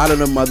 a lot of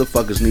them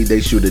motherfuckers need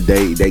they shoot a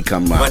day, they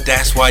come out. But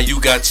that's why you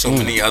got so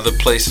many other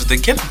places to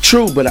get them.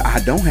 True, but I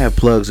don't have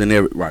plugs in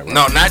every. Right.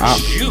 No, not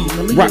you.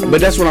 Right,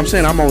 but that's what I'm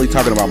saying. I'm only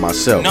talking about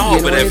myself. No,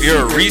 but if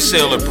you're a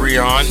reseller,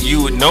 Breon,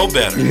 you would know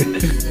better.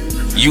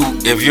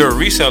 If you're a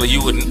reseller,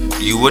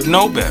 you would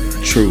know better.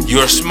 True.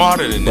 You're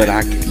smarter than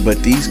that.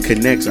 But these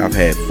connects I've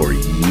had for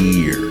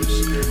years.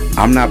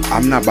 I'm not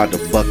about to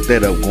fuck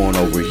that up going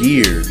over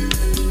here.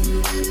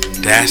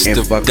 That's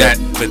the point. That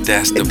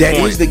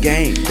is the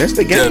game. That's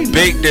the game.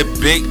 The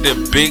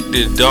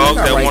dogs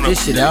that want to.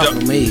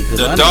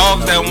 The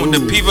dogs that want, the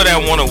people that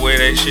want to wear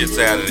that shit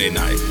Saturday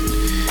night.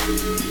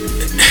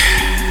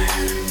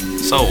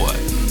 So what?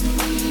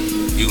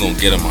 You gonna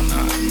get them or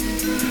not?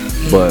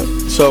 But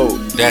so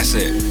that's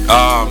it. And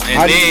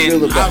how do you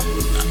feel about?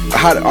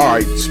 All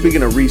right,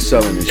 speaking of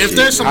reselling this if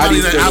there's somebody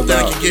out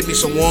there that can get me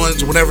some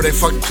ones whenever they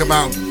fucking come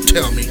out,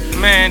 tell me.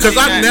 Man, because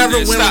I never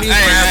went on these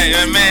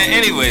raffles. Man,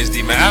 anyways,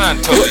 D-Man, I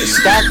done told you.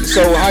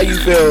 So how you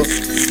feel?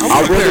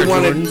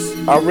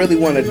 I really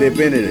want to dip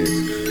into this.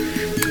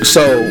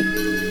 So,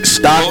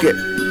 StockX,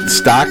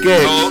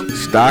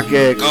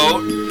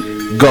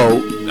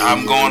 GOAT.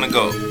 I'm going to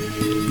go.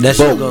 That's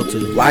your go-to.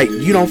 Like,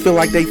 you don't feel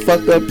like they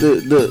fucked up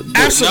the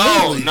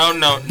Absolutely. No.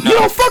 You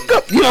don't fuck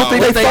up. You don't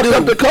think they fucked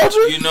up the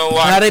culture? You know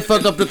what? How they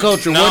fuck up the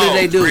culture? What did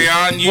they do?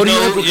 Breon, what do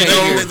you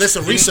implicate? That's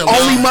a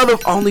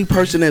reseller. Only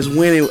person that's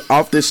winning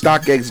off this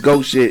StockX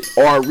Go shit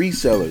are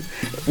resellers.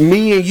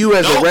 Me and you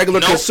as a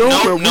regular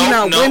consumer, we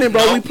not winning,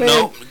 bro. We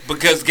paying.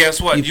 Because guess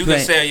what? You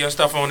can sell your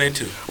stuff on it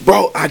too.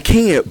 Bro, I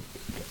can't.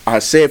 I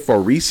said for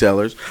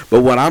resellers,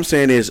 but what I'm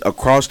saying is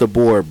across the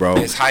board, bro.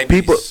 It's hype.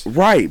 People,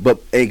 right?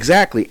 But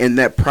exactly, and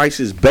that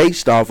price is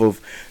based off of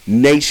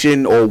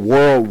nation or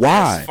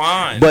worldwide. That's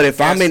fine. But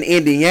if I'm in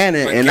Indiana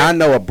and I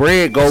know a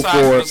bread go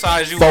for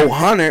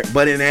 400,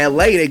 but in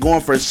LA they going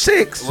for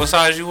 6. What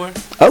size you wear?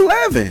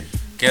 11.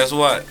 Guess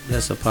what?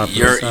 That's a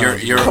popular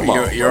size. You're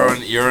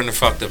in the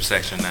fucked up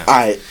section now.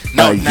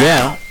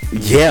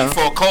 Yeah.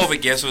 Before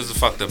COVID, guess what was the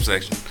fucked up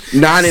section?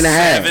 9.5.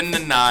 7 to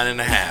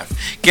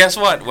 9.5. Guess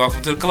what?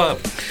 Welcome to the club.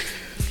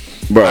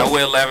 Bro. I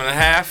wear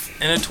 11.5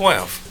 and a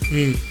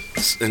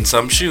 12. And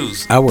some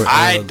shoes.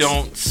 I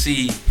don't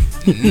see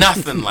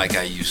nothing like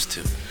I used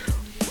to.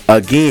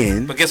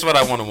 Again. But guess what?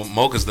 I want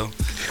mochas though.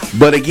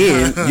 But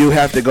again, you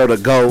have to go to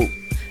GOAT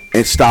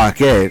and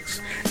StockX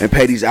and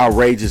pay these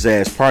outrageous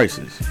ass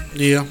prices.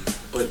 Yeah.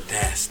 But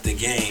that's the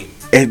game.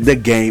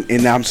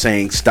 And I'm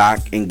saying Stock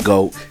and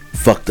GOAT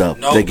fucked up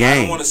the game.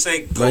 I don't want to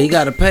say GOAT. But you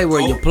got to pay where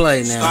you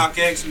play now.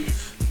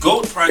 StockX,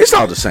 GOAT prices. It's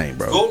all the same,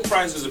 bro. GOAT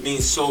prices are being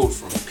sold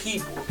from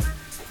people.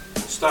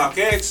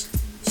 StockX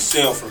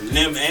sell from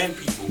them and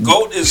people.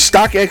 GOAT is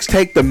StockX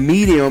take the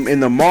medium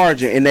in the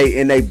margin, and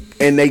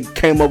they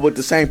came up with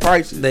the same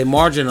prices. They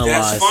marginalized.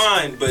 That's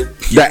fine, but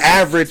the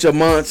average a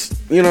month,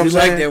 you know what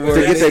I'm saying?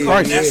 To get their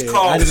prices. That's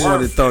called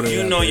worth.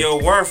 You know your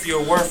worth.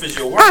 Your worth is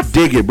your worth. I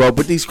dig it, bro.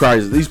 But these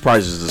prices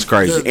is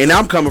crazy, and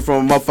I'm coming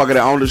from a motherfucker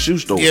that owns a shoe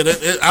store. Yeah,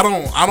 I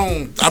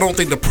don't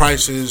think the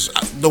prices,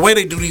 the way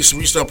they do these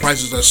resale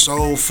prices are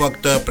so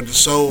fucked up and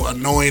so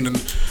annoying, and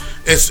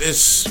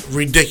it's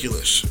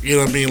ridiculous. You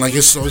know what I mean? Like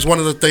it's one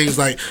of the things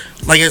like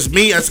as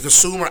me as a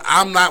consumer,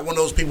 I'm not one of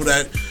those people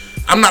that.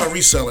 I'm not a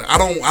reseller. I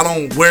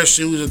don't wear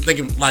shoes and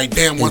thinking like,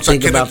 damn, once I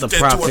get into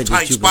a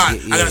tight spot,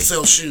 I gotta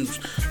sell shoes.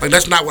 Like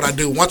that's not what I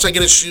do. Once I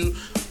get a shoe,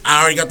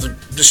 I already got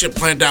the shit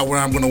planned out where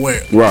I'm gonna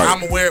wear it. Right.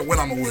 I'm gonna wear it when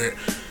I'm gonna wear it.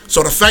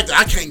 So the fact that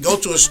I can't go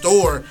to a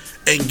store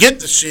and get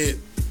the shit,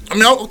 I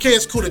mean, okay,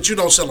 it's cool that you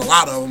don't sell a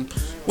lot of them,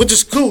 which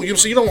is cool. You know what I'm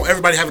saying? You don't want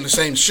everybody having the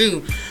same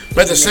shoe, but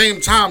at the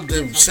same time,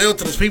 to sell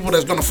to the people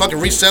that's gonna fucking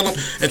resell them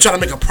and try to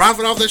make a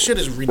profit off that shit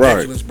is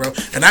ridiculous, bro.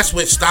 And that's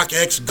what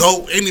StockX,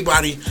 Go,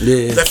 anybody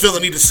that feel the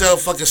need to sell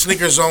fucking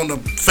sneakers on the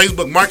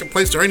Facebook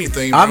Marketplace or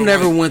anything. I've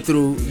never went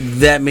through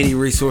that many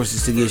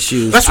resources to get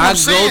shoes. That's what I'm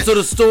saying. Go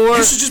to the store.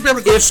 You should just be able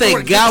to go if to the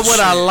store they got what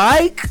I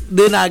like,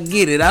 then I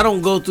get it. I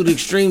don't go through the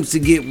extremes to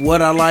get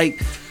what I like.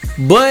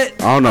 But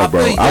I don't know,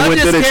 bro. I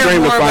went to the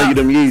extreme to find you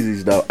them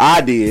Yeezys, though.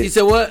 I did. You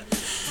said what?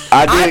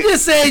 I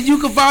just said you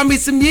can find me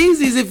some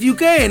Yeezys if you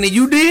can, and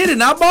you did,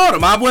 and I bought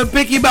them. I wasn't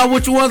picky about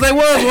which ones they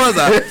was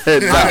I? I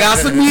got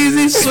some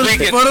Yeezys for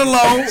the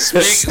low.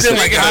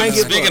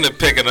 Speaking of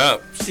picking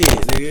up, shit,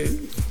 nigga.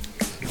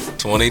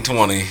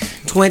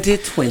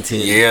 2020.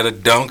 Yeah, the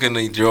Dunk and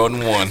the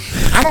Jordan 1.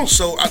 I don't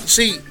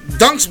see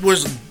Dunks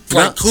was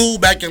like cool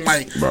back in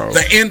like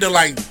the end of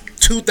like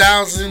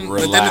 2000,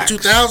 within the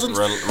 2000s.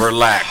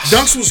 Relax.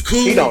 Dunks was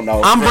cool. He don't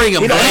know. I'm bringing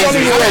blazers.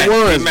 He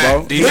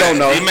don't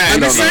know. D-Mac.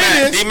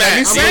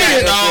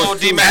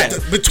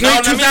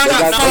 Between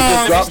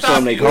 2005.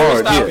 Let me go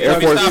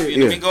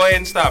ahead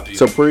and stop you.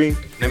 Supreme.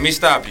 Let me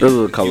stop you. This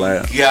is a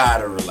collab. You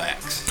gotta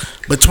relax.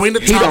 Between the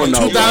time of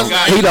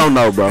 2000, he don't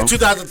know, bro.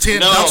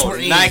 2010, Dunks were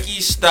in.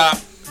 Nike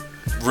stopped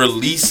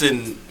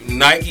releasing.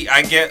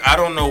 I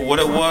don't know what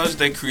it was.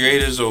 Their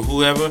creators or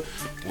whoever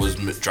was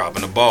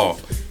dropping the ball.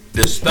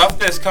 The stuff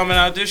that's coming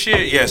out this year,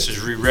 yes, it's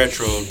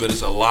retro, but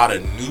it's a lot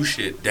of new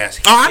shit that's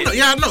hit.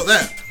 I know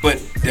that. But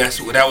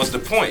that was the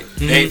point.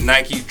 Mm-hmm.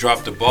 Nike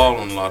dropped the ball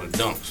on a lot of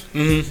dunks.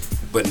 Mm-hmm.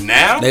 But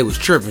now they was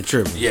tripping.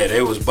 Yeah,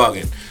 they was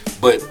bugging.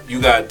 But you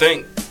gotta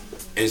think,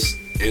 it's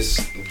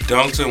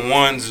dunks and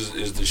ones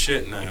is the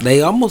shit now.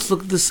 They almost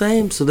look the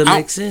same, so that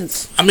makes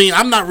sense. I mean,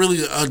 I'm not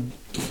really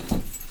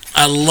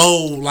a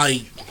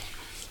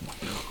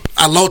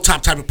low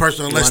top type of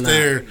person unless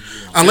they're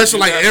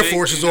like Air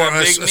Forces or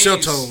a shell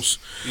toes.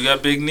 You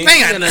got big knees. They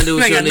ain't got nothing to do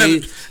with your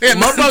knees.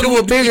 Motherfucker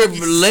with bigger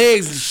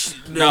legs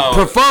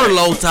prefer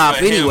low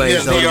top anyway.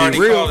 So he already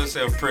called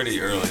himself pretty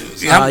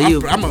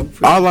earlier. I'm a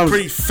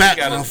pretty fat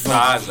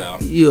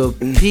motherfucker. You a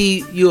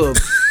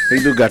he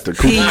do got the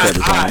cookie cutters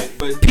on.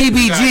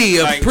 PBG,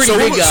 a pretty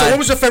big guy. So what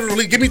was your favorite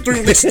release? Give me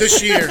 3 releases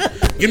this year.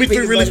 Give me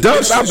 3 releases.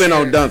 Dunks. I've been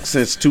on Dunks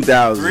since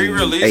 2008. 3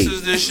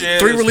 releases this year.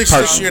 3 releases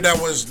this year that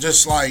was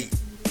just like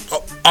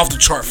off the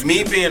chart for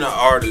me. Being an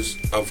artist,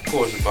 of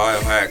course,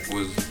 Biohack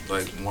was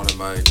like one of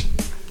my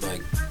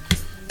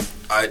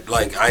I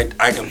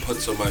can put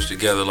so much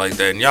together like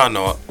that, and y'all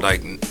know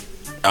like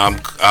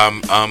I'm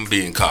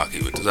being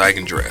cocky with this. I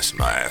can dress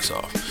my ass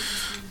off.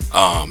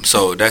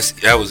 So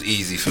that was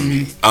easy for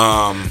me.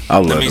 I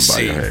love the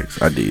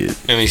Biohacks. I did.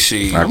 Let me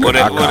see. What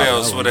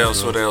else?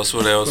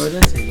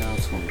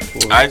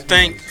 I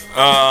think.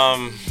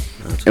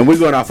 And we're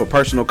going off of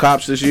personal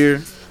cops this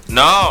year.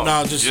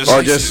 No, just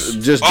dope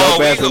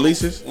ass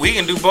releases. We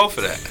can do both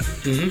of that.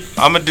 Mm-hmm.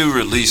 I'm gonna do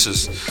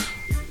releases.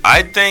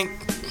 I think,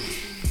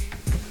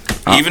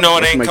 even though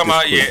it ain't come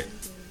out yet,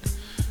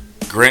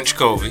 Grinch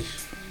Kobe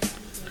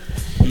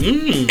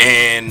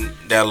and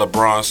that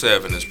LeBron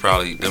 7 is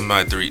probably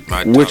my top 3.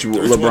 Which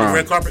LeBron?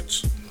 Red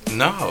carpets?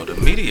 No, the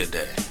Media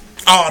Day.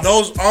 Oh,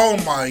 those! Oh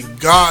my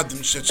God, them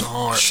shits are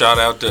hard. Shout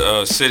out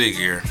to City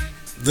Gear.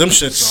 Them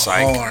shits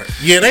are hard.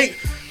 Yeah, they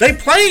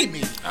played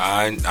me.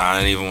 I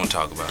didn't even want to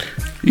talk about it.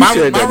 You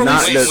said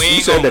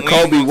the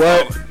Kobe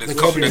what? The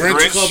Kobe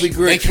Grinch.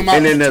 They come out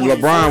and then the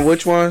LeBron,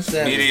 which ones?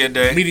 Media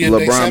Day.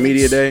 LeBron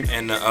Media Day.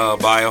 And the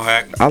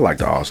Biohack. I like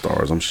the All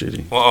Stars. I'm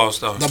shitty. What All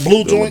Stars? The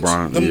blue joints.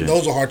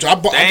 Those are hard too.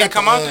 They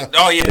come out.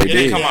 Oh yeah, they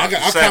did come out. I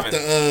got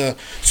the.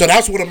 So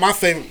that's one of my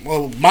favorite.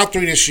 Well, my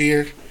 3 this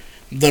year.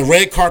 The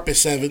red carpet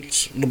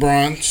 7s,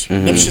 LeBrons.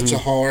 Mm-hmm. Them shits are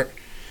hard.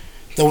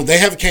 They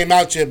haven't came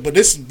out yet, but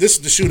this is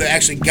the shoe that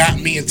actually got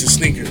me into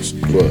sneakers.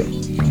 What?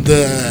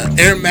 The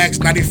Air Max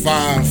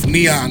 95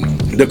 Neon.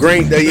 The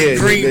green,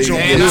 green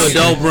joint. You a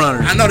dope runner.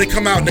 I know they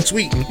come out next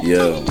week.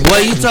 Yeah.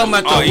 What you talking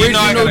about? The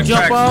original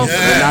jump off?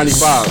 The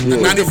 95. The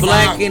 95.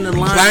 Black and the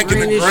lime. Black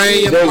and the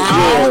gray and the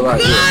lime.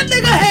 God,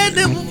 nigga had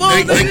them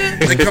before.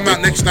 They come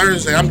out next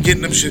Thursday. I'm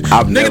getting them shit.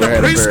 I've never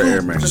had a pair of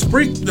Air Max. The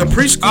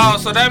preschool. Oh,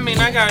 so that mean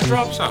I gotta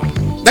drop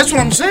something. That's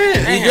what I'm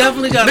saying. You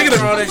definitely gotta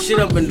throw that shit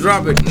up and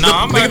drop it. No,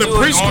 I'm gonna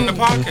do it on the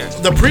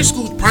podcast. The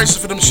preschool prices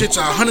for them shits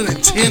are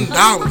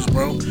 $110,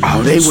 bro.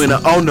 Oh, they went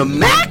on the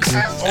Max?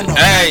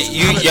 Hey,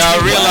 y'all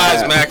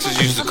realize Maxes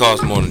used to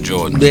cost more than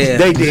Jordan? Yeah,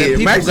 they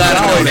did. Max got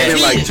always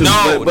been like 2.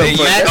 No,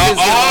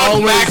 all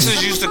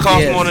Maxes used to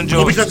cost more than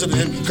Jordan. Because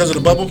of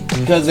the bubble?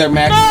 Because they're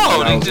Maxes.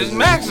 No, they just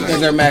Maxes.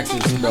 Because they're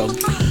Maxes, bro.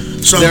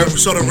 So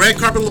the red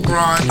carpet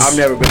LeBrons. I've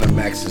never been a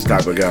Max's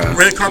type of guy.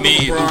 Red carpet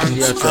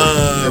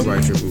LeBrons.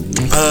 Everybody triple.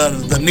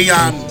 the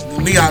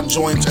neon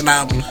joints, and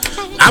I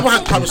would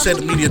have to probably say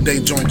the Media Day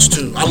joints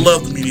too. I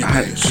love the Media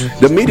Days.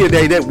 The Media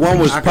Day, that one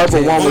was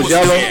purple, one was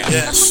yellow.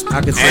 Yes,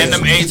 I can say. And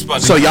them 8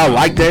 spots. So y'all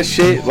like that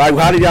shit? Like,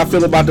 how do y'all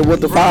feel about what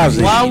the 5s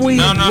is? Why we?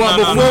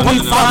 Before we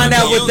find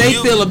out what they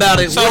feel about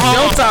it, what's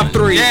your top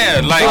 3?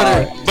 Yeah,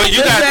 like, but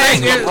you gotta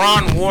think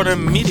LeBron wore the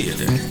Media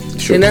Day.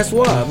 Sure. And that's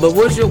why. But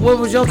what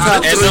was your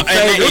top 3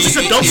 favorites?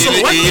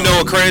 You know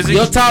what crazy?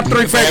 Your top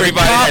 3 favorite.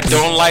 Everybody that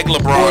don't like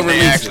LeBron,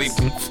 they actually.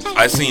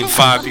 I seen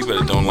 5 people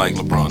that don't like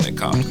LeBron that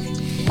cop.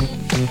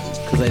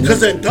 Because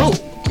they're dope.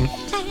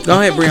 Go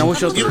ahead, Brian.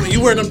 What's your 3? You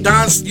wear them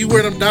Don C.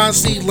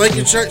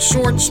 Lakers shirt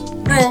shorts,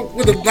 bro,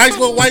 with a nice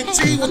little white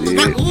tee. With the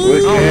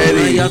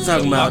man, y'all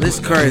talking about this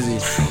crazy.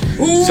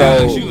 Ooh.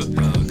 So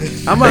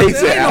I'm gonna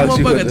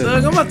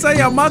tell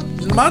y'all my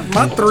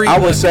 3. I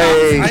would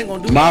say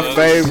my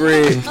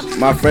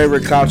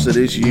favorite cops of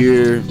this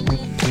year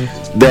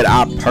that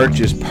I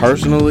purchased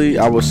personally,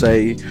 I would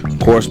say, of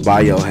course,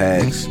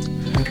 Biohacks,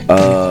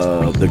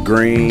 the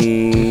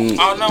green.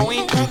 Oh no, we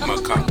ain't talking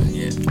about copping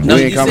yet. No,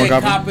 you said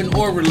copping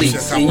or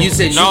release, and you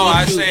said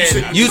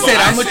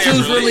I'm gonna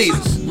choose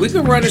release. We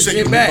can run this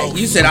shit back.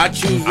 You said I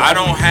choose. I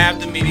don't have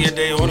the Media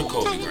Day or the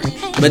Kobe green.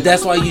 But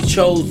that's why you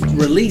chose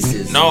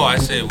releases. No, I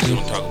said we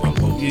don't talk about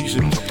both. Okay.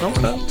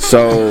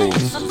 So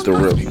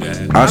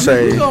I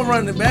say we gonna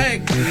run it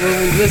back when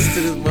we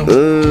listen to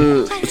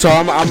this. So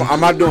I'm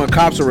not doing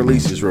cops or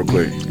releases real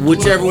quick.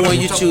 Whichever one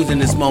you choose in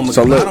this moment.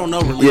 So look, I don't know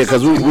releases. Yeah,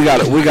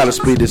 because we gotta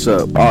speed this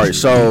up. All right,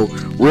 so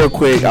real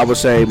quick, I would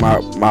say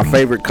my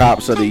favorite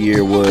cops of the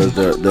year was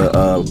the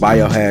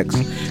Biohacks,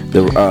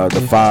 the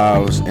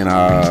 5s, and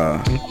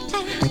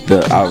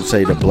I would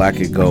say the black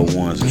and gold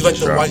ones. You like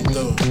the white,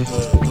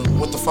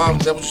 with the 5?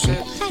 Is that what you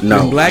said?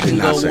 No, black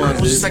and gold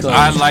ones.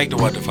 I like the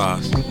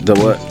 5s. The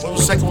what? What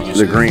was the second one you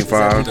said? The green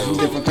 5.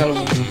 Different color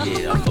ones.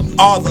 Yeah.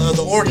 Oh,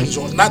 the organ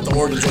joint, not the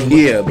organ joint.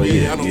 Yeah, but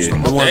yeah.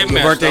 The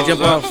birthday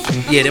jump off.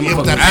 Yeah, them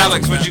fucking.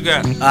 Alex, what you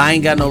got? I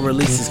ain't got no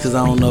releases because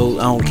I don't know.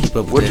 I don't keep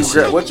up with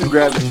what you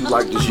grabbed that you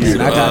like this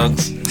year?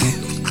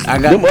 I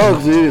got them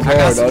Uggs is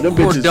hard though. Them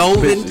bitches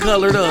Cordovan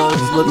colored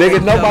Uggs. Nigga,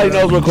 nobody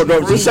knows what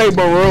Cordovan. Just say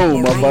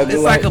maroon, motherfucker.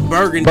 It's like a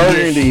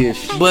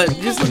burgundy-ish. But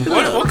just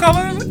look at what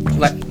color is it?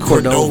 Like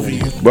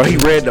Cordovan. Bro, he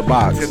read the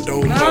box. I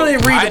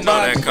didn't read the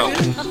box. That color.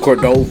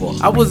 Cordova.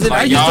 I used to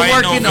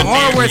work in the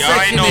hardware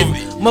section in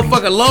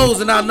motherfucking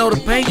Lowe's, and I know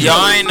the paint.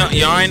 Y'all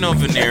ain't know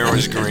Veneer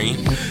was green.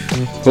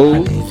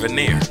 Who?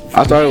 Veneer.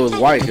 I thought it was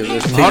white.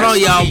 Hold on,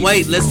 y'all.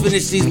 Wait. Let's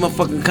finish these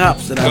motherfucking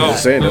cops that I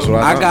got. That's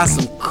what I got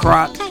some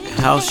Croc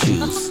house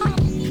shoes.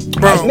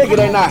 Bro, nigga,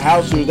 they not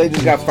house shoes. They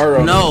just got fur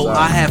on them. No,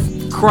 I have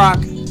Croc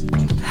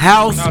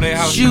house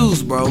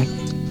shoes, bro.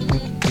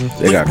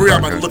 They got Croc. I'm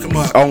about to look them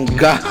up. Oh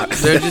God,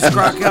 they're just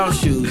Croc house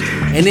shoes.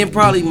 And then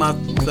probably my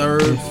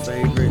 3rd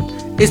favorite.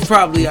 It's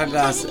probably I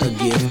got a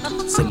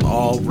gift, some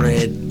all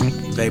red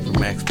Vapor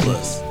Max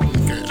Plus.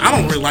 Okay. I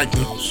don't really like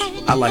those.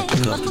 I like the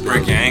comfortable.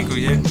 Break your ankle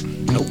yet?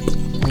 Nope.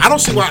 I don't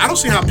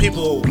see how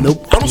people.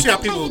 Nope. I don't see how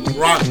people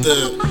rock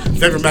the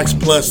Vapor Max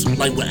Plus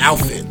like with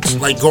outfits,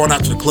 like going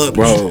out to the club.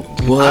 Bro,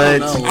 what? I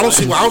don't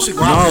see why how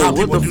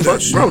people do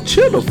that shit. Bro,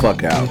 chill the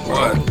fuck out,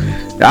 bro.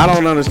 I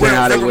don't understand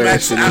how they wear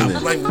that shit in there.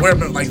 Like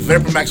wearing like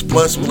Vapor Max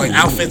Plus with like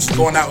outfits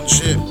going out and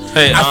shit.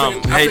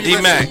 Hey,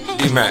 D-Mac,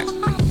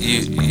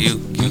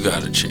 you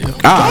gotta chill.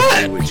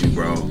 I agree with you,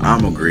 bro.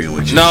 I'm agreeing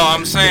with you. No,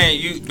 I'm saying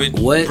you, but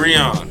what?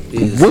 Breon.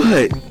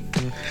 What?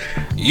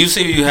 You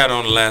see who you had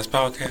on the last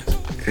podcast?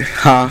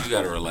 Huh? You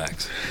gotta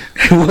relax.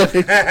 What?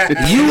 I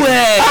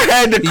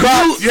had the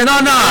Crocs. You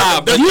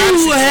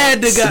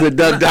had the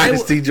Duck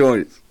Dynasty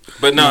joints.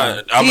 But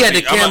no, he had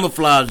the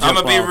camouflage. I'm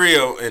gonna be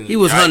real, and he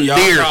was hunting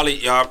deer.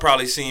 Y'all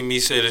probably seen me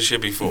say this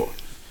shit before.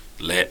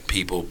 Let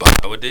people buy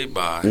what they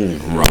buy,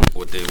 rock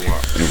what they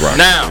want.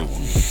 Now,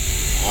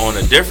 on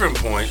a different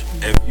point,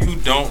 if you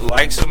don't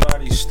like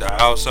somebody's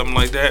style, something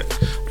like that,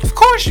 of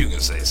course you can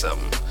say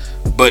something.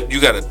 But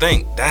you got to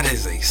think that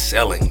is a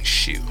selling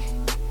shoe.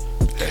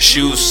 That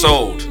shoe's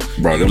sold.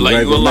 Bro, them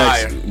like you a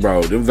liar.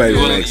 Bro, them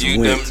Vapor Max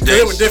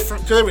they were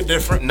different. They were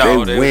different.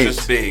 No, they were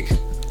just big.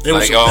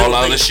 Like all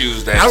other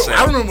shoes that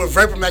I remember when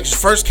Vapor Max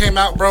first came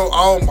out, bro.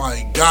 Oh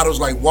my God, it was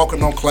like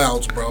walking on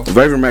clouds, bro.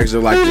 Vapor Max are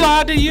like who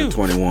lied to you?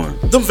 21.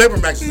 Them Vapor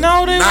Maxes.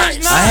 No, they nice.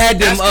 was not. I had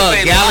them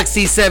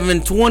Galaxy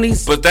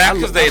 720s. But that's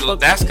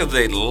because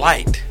they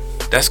light.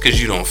 That's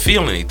because you don't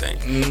feel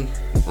anything.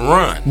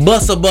 Run.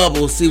 Bust a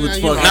bubble, see what's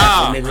fucking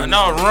happening.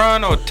 No,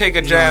 run or take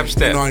a jab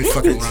step. No, I ain't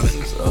fucking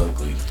running. It's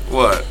ugly.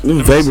 What?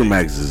 Them Vapor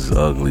Maxes is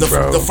ugly,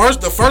 bro.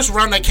 The first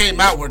run that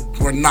came out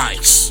were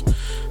nice.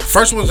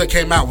 First ones that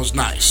came out was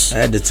nice. I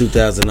had the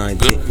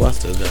 2019. Well, I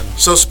still got them.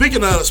 So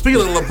speaking of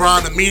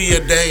LeBron, the media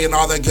day, and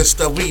all that good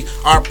stuff, we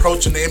are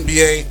approaching the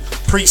NBA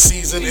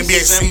preseason,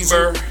 NBA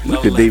season.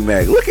 Look at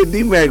D-Mac. Look at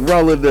D-Mac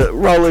rolling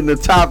the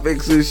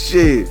topics and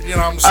shit. You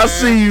know what I'm saying? I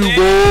see you,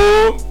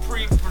 boy.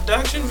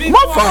 Pre-production video.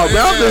 My fault,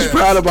 man. I'm just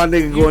proud of my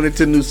nigga going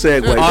into new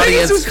segue.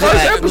 Audience This is his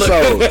first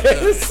episode.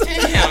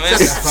 Damn,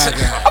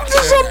 I'm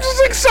just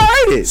just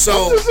excited.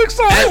 So,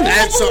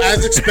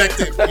 as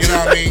expected, you know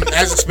what I mean?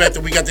 As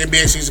expected, we got the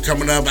NBA season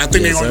coming up. I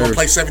think they're only going to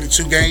play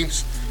 72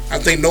 games. I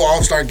think no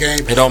All-Star game.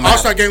 It don't matter.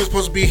 All-Star game was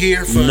supposed to be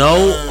here for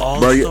no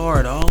All-Star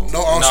at all.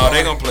 No All-Star. No,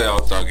 they're gonna play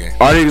All-Star game.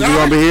 Are they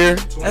gonna be here?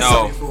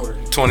 No,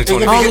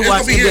 2020. I only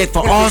watch NBA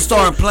for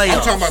All-Star and playoffs.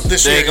 I'm talking about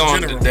this year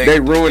in general. They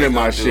ruining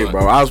my shit,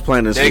 bro. I was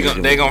playing this. They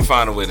gonna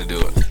find a way to do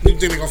it. You think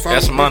they gonna find?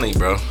 That's money,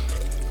 bro.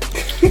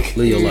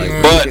 Leo like.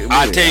 But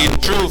I tell you the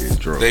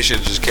truth, they should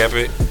have just kept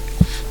it.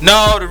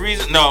 No, the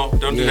reason. No,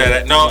 don't do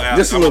that. No,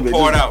 just a little bit.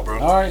 Pour it out, bro.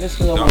 All right, let's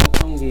go. I'm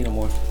gonna get no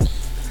more.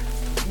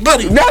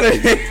 Buddy,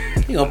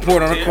 you gonna pour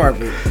it on the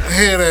carpet?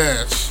 Head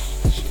ass.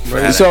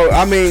 So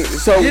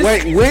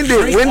wait, when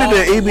did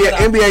the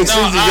NBA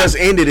season just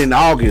ended in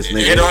August,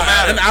 nigga? It don't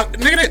matter.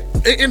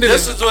 Nigga, it ended.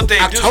 This is what they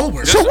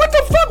October. do. So what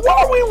the fuck? Why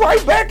are we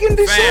right back in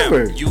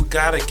December? Fam, you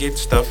gotta get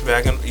stuff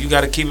back, and you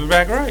gotta keep it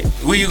back right.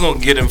 Were you gonna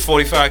get in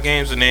 45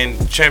 games and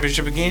then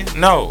championship again?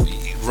 No,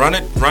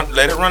 let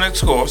it run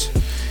its course.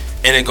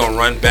 And they're gonna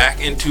run back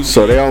into.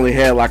 So they only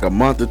had like a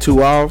month or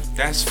two off.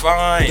 That's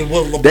fine.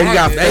 They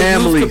got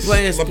families.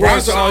 Playing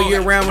sports all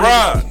year round.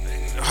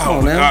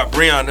 Oh my God,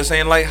 Breon, this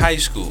ain't like high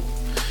school.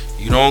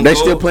 You don't. They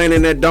still playing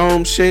in that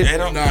dome shit. I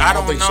don't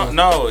know. So.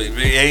 No, it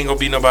ain't gonna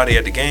be nobody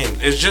at the game.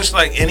 It's just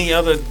like any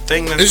other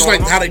thing that's. It's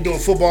like how they doing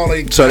football.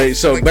 So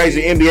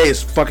basically NBA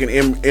is fucking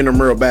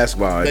intramural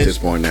basketball at this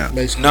point now.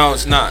 Basically. No,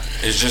 it's not.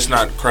 It's just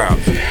not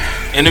crowds.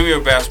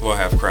 Intramural basketball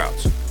have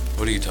crowds.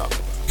 What are you talking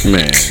about,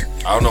 man?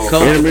 I don't know.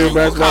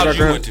 What college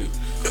you went to?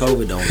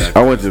 COVID don't got.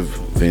 I went to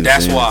Vincent.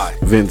 That's why.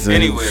 Vincent.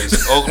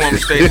 Anyways, Oklahoma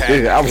State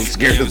had. I was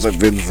scared to say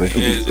Vincent.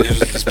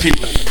 It's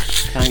people.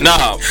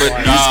 Nah,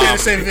 but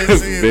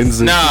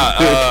Vincent.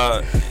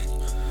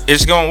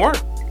 It's gonna work.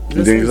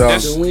 You think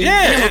so?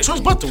 Yeah, no choice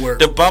but to work.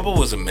 The bubble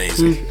was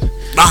amazing.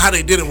 How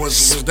they did it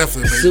was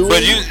definitely amazing.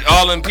 But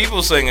all them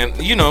people singing,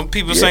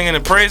 singing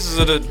the praises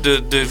of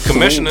the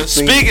commissioner.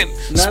 Speaking.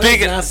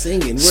 Not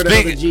singing. Where the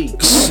other G?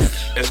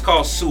 It's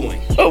called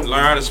suing.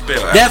 Learn how to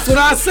spell it. That's what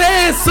I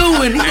said.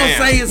 Suing. He gonna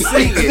say it's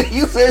singing.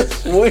 You said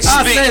swing.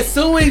 I said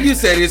suing. You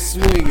said it's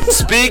swinging.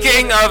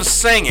 Speaking of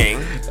singing,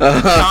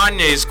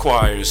 Kanye's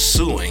choir is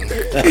suing.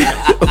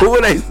 Who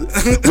are they?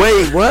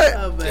 Wait,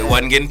 what? They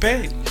wasn't getting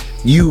paid.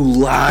 You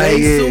lying.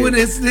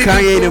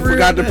 Kanye done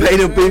forgot to pay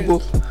them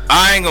people.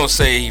 I ain't gonna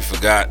say he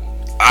forgot.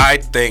 I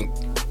think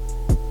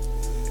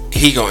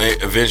he gonna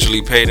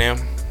eventually pay them.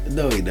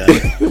 No, he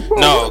doesn't.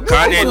 No,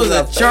 Kanye. It was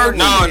a church.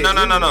 No.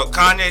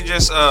 Kanye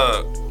just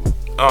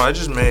it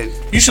just made.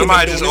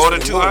 Somebody just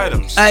ordered 2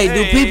 items. Hey,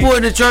 do people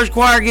in the church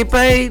choir get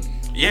paid?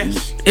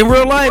 Yes. In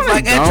real life,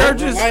 like at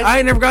churches, I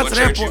ain't never got to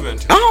that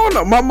point. I don't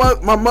know. My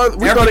mother.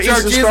 We go to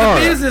Eastern Star.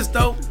 Church is a business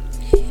though.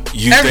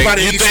 You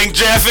think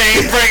Jeff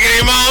ain't breaking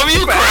him off?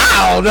 You crazy?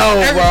 I don't know,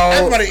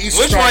 bro.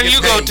 Which one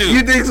you go to?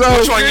 You think so?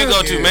 Which one you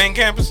go to? Main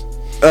campus?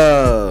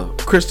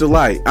 Crystal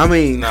Light. I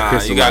mean, nah,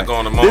 Crystal you got Light.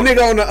 going tomorrow. The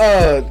nigga on the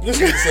This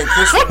nigga said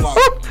Crystal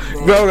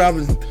Light. Bro, I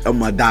was on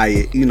my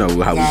diet. You know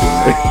how we do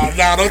it.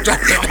 Nah, don't try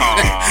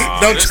that.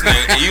 Don't try.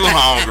 You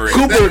hungry?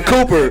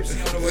 Cooper.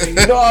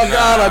 No,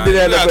 God, I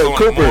did that.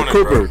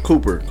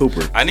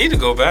 Cooper. I need to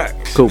go back.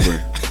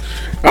 Cooper.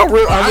 I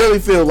really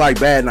feel like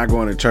bad not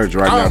going to church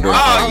right now.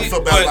 I don't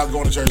feel bad about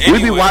going to church.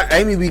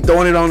 Amy be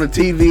throwing it on the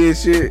TV and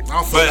shit. I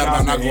don't feel bad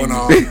about not going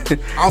on.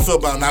 I don't feel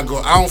about not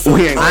going. I don't feel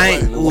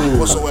bad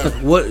whatsoever.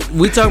 What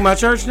we talking about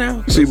church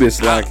now? She been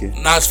slacking.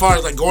 Now as far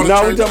as like going to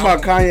no, church. we talking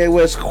about Kanye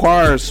West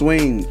choir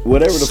swing,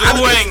 whatever the fuck.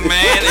 Swing,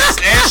 man. It's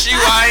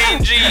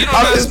SUING. You don't know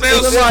how to spell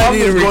I'm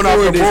just going off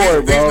the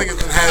board, bro. These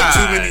niggas had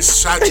too many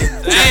shots.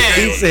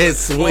 He said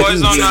swing. Boys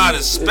don't know how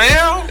to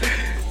spell.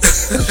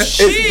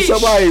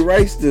 Somebody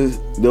erased the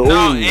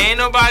No, ain't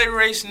nobody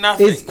erased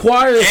nothing. It's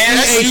choir.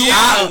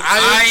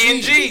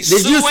 SUING.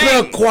 Did you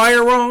spell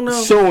choir wrong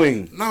though?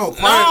 Suing. No,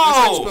 choir. That's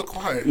how you spell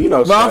choir. You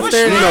know,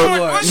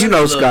 Scotty. You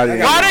know, Scotty.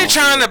 Why they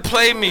trying to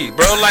play me,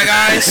 bro? Like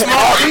I ain't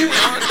smart.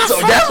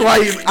 So that's why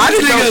I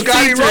didn't know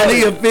Scotty wrote.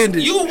 He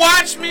offended. You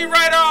watch me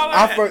write all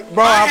that.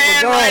 My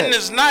handwriting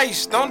is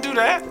nice. Don't do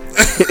that.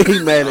 He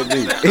mad at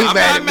me.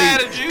 I'm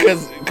mad at you.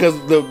 Because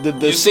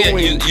the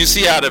swing. You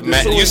see how the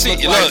mad.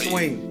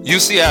 You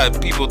see how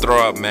people throw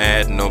out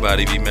mad and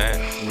nobody be mad.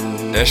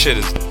 That shit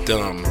is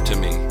dumb to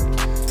me.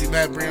 You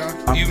mad,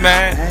 Breon? You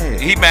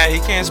mad? He mad. He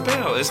can't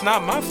spell. It's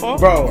not my fault,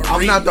 bro.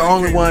 I'm not the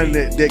only one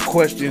that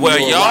questions. Well,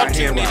 y'all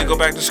two need to go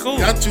back to school.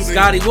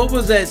 Scotty, what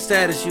was that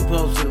status you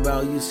posted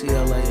about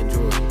UCLA and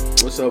Jordan?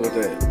 What's up with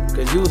that?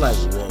 Because you was like,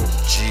 whoa.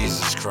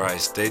 Jesus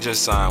Christ. They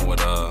just signed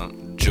with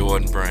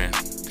Jordan Brand.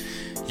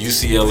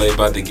 UCLA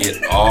about to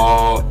get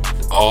all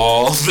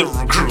the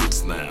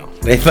recruits now.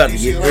 They about to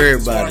get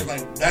everybody.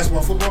 Like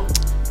basketball, football.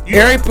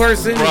 Every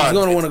person is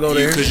gonna want to go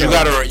there. Because you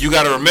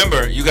gotta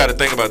remember, you gotta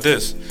think about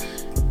this.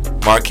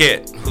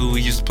 Marquette, who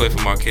used to play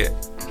for Marquette.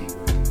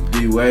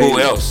 D-Wade. Who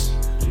else?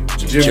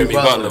 Jimmy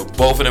Butler.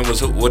 Both of them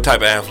was what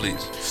type of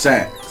athletes?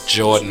 Sacks.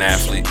 Jordan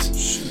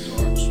athletes.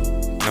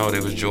 No, they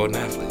was Jordan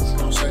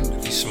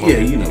athletes. Yeah,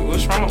 you know.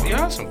 What's wrong?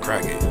 Y'all some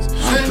crackheads.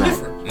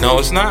 Different. No,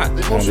 it's not.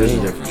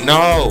 Different.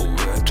 No,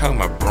 talking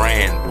about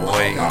brand,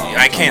 boy.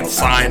 I can't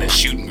sign a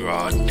shooting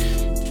guard.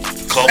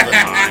 Clothing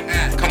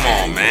line. Come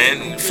on,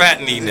 man.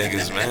 Fat knee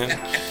niggas, man.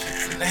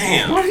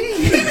 Damn.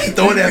 He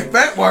throwing that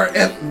fat word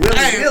at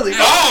Willie.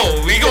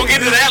 Oh, we gonna get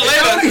to that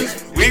later.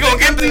 We gonna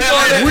get to that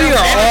later. We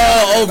are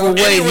all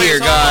overweight here,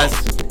 guys.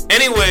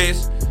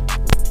 Anyways,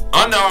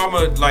 Under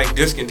Armour like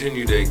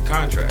discontinued their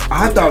contract.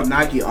 I thought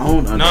Nike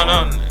owned Under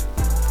Armour. No.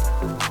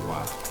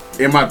 Wow.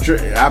 In my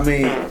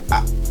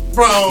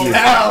bro,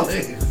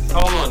 Alex.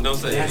 Hold on, don't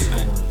say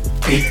anything.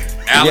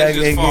 Alex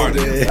just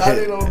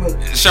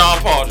farted. Sean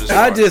Paul just farted.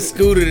 I just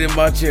scooted in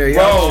my chair.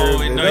 Y'all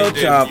no, you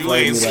didn't. You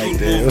ain't scoot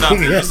moved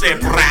nothing. You said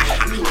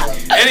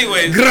brah.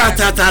 Anyways, I'm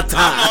the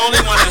only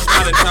one that's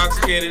not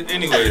intoxicated.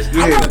 Anyways,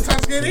 I'm not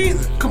intoxicated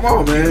either. Come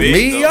on, man.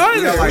 Me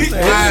either.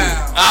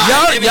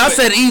 Y'all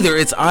said either.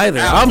 It's either.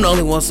 I'm the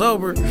only one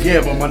sober.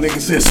 Yeah, but my nigga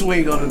said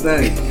swing on the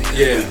thing.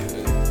 Yeah.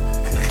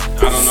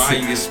 I don't know how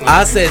you get swung.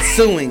 I said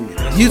suing.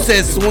 You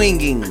said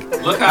swinging.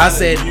 I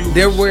said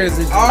there wears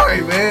it. All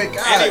right, man.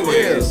 God,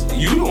 anyways,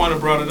 you the one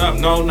that brought it up.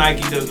 No,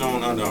 Nike doesn't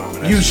own Under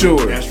Armour. You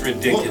sure? That's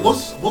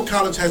ridiculous. What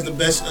college has the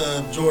best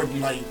Jordan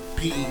like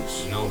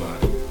PEs?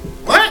 Nobody.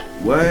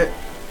 What?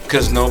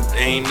 Because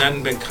ain't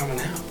nothing been coming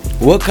out.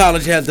 What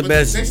college has the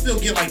best? They still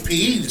get like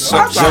PEs.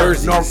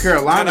 Jersey. North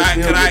Carolina.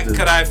 Could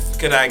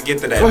I get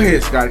to that? Go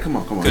ahead, Scotty. Come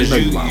on. Because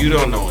you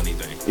don't know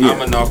anything. Yeah.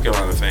 I'm a North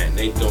Carolina fan.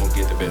 They don't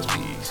get the best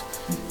PEs.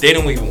 They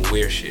don't even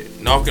wear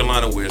shit. North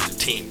Carolina wears the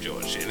Team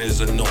Georgia shit. And it's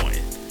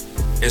annoying.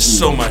 It's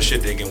so much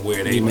shit they can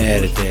wear. They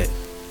mad at that.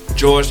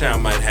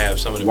 Georgetown might have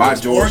some of the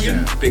best. Why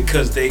Georgetown?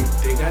 Because they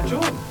got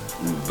Jordan.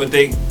 But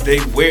they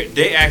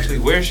actually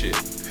wear shit.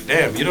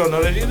 Damn, you don't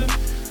know that either?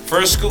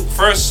 First school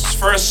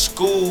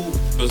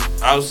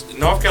was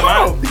North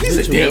Carolina. Oh, he's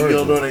a damn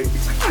girl,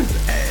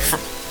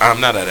 I'm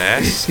not an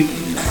ass. I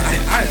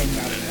am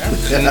not an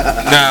ass.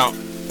 Now,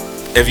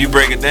 if you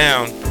break it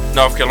down,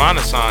 North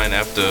Carolina signed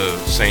after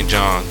St.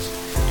 John's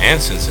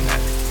and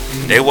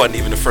Cincinnati. They wasn't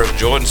even the first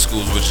Jordan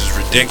schools, which is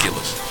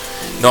ridiculous.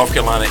 North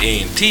Carolina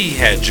A&T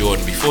had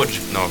Jordan before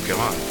North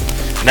Carolina.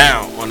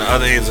 Now, on the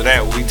other ends of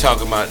that, we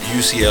talk about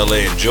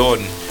UCLA and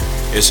Jordan.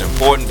 It's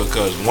important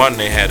because one,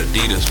 they had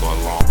Adidas for a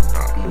long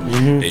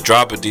time. They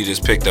dropped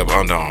Adidas, picked up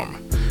Under Armour.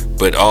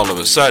 But all of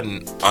a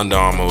sudden, Under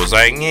Armour was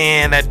like,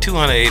 yeah, that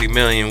 $280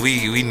 million,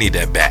 we need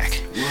that back.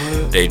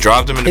 What? They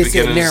dropped them in the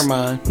beginning. Never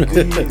mind.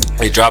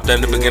 They dropped that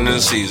in the beginning of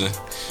the season,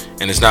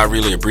 and it's not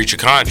really a breach of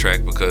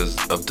contract because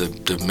of the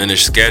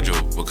diminished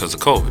schedule because of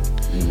COVID.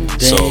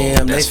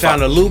 Damn, they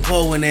found a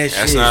loophole in that shit.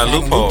 That's not a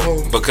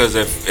loophole because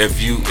if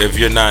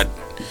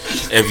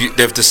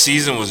the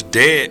season was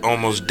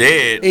almost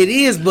dead. It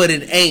is, but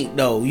it ain't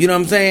though. You know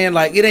what I'm saying?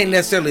 Like it ain't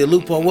necessarily a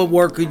loophole. What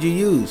word could you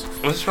use?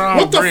 What's wrong?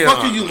 What the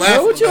fuck are you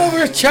laughing? What you over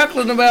here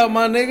chuckling about,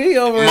 my nigga? You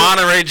over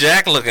Monterey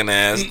Jack looking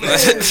ass.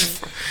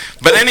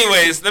 But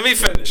anyways, let me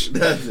finish.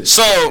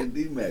 So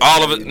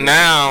all of it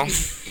now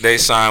they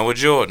signed with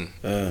Jordan,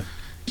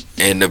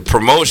 and the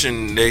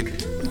promotion they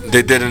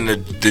did in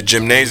the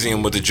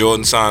gymnasium with the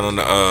Jordan sign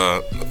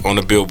on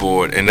the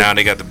billboard, and now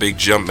they got the big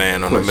jump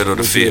man on the middle of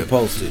the field.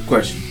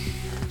 Question.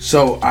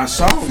 So I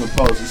saw on the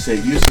post it said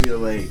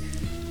UCLA.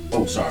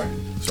 Oh, sorry.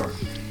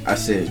 I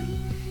said.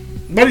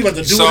 What are you about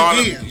to do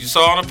again? You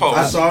saw on the post.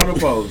 I saw on the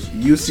post.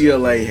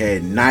 UCLA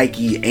had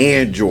Nike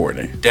and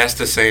Jordan. That's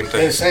the same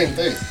thing. The same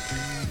thing.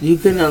 You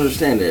couldn't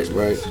understand that,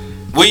 right?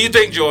 What do you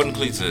think Jordan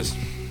cleats is?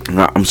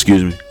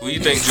 Excuse me. What do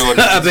you think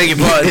Jordan? I beg your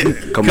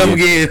pardon. Come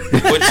again.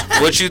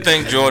 What you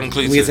think Jordan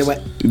cleats is?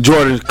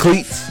 Jordan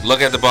cleats.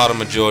 Look at the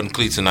bottom of Jordan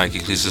cleats and Nike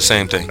cleats. The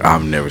same thing.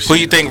 I've never seen.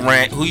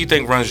 Who you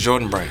think runs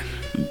Jordan brand?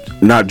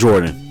 Not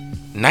Jordan.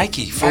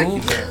 Nike,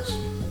 fool.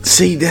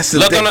 See, that's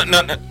the thing. No.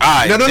 Let me.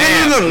 I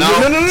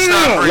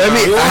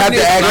have to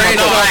ask my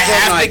question. I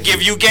have to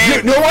give you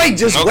game. No, wait.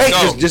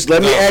 Just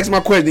let me ask my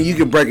question. You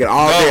can break it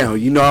all down.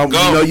 You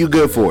know you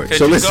good for it.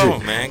 So listen, go,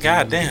 man.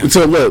 Goddamn.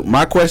 So look,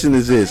 my question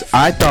is this: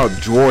 I thought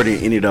Jordan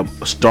ended up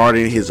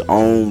starting his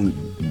own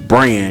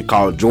brand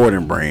called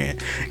Jordan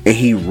Brand, and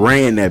he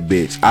ran that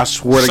bitch. I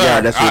swear to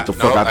God, that's what the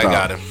fuck I thought. I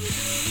got him.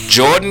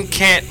 Jordan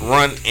can't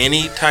run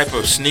any type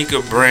of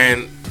sneaker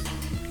brand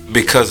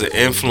because of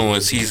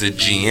influence. He's a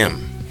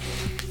GM.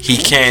 He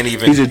can't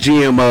even. He's a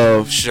GM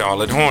of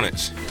Charlotte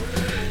Hornets.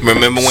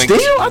 Remember when?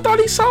 I thought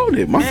he sold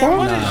it. My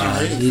fault.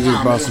 He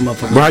just brought some up.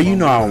 Bro, you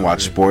know I don't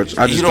watch sports.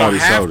 I just thought he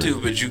sold it. You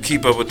don't have to, but you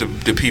keep up with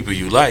the people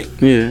you like.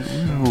 Yeah.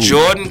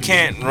 Jordan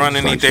can't run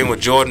anything with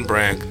Jordan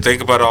brand.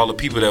 Think about all the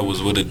people that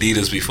was with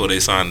Adidas before they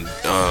signed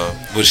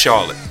with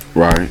Charlotte.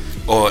 Right.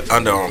 Or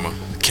Under Armour.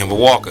 Kemba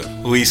Walker,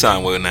 who he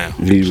signed with now.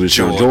 He's with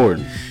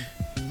Jordan.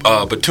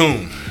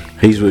 Batum.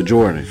 He's with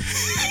Jordan.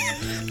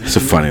 It's a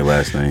funny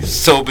last name.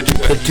 So, but you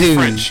got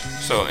French.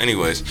 So,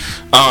 anyways,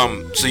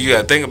 so you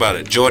gotta think about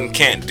it. Jordan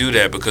can't do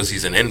that because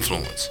he's an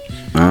influence.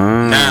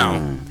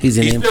 Now, He's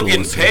an He's influencer. still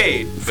getting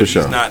paid, but For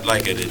sure. he's not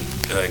like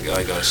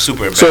a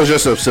super. So it's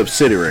just a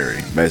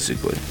subsidiary,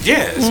 basically.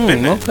 Yeah, it's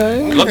been there.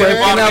 Okay. Look at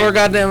the Now we're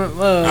goddamn.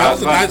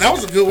 That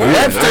was a good word.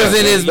 Webster's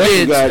in his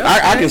bitch.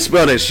 I can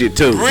spell that shit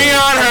too.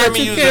 Breon heard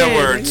me use that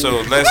word,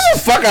 so let's. What the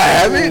fuck? I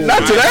haven't.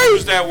 Not today.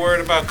 Use that word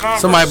about Converse.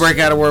 Somebody break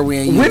out a word we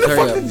ain't used. When the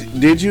fuck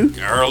did you?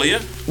 Earlier.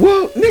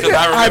 Well, nigga,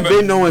 I've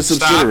been knowing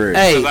Stop. subsidiary.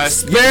 Hey,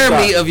 spare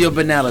me of your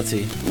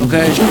banality,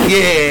 okay?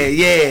 Yeah.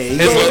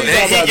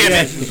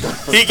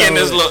 He getting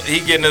his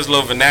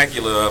little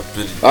vernacular up.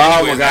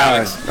 Oh my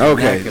god.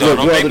 Okay. Look, don't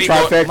well, make the me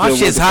trifecta. My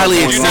shit's highly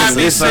Could you not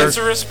be expensive, sir.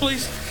 censorious,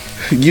 please?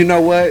 You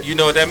know what? You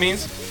know what that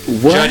means?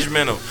 What?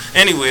 Judgmental.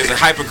 Anyway, it's a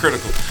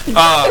hypercritical.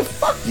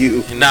 Fuck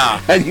you. Nah.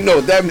 And you know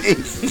what that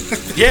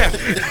means? Yeah.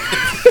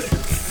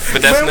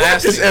 But that's Man, wrap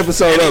nasty. this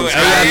episode up.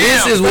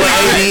 This is what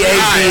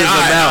ADHD is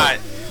about.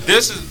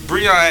 This is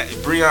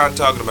Breon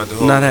talking about the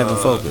whole Not having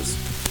focus.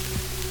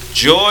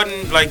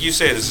 Jordan, like you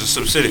said, is a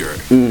subsidiary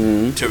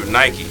to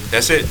Nike.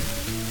 That's it.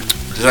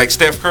 It's like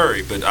Steph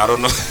Curry, but I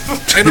don't know.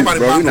 Ain't nobody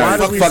Bro, we buying not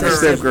fucking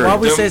Steph Curry. Why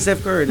we say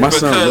Steph Curry? My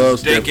son Because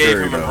loves they Steph gave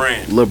Curry. him a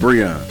brand.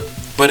 LeBron.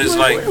 But it's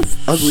like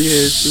Ugly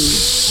ass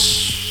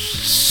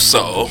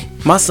so.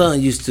 My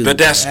son used to. But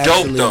that's dope,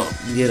 actually though.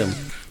 Get him.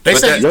 They But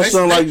said Your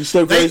son like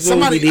Steph Curry.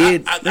 somebody He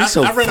did. I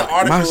so read an fuck-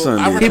 article. my son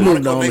I read did. an He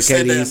moved article. on They to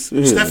said that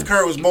KD's. Steph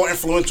Curry was more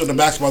influential in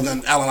basketball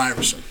than Allen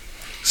Iverson.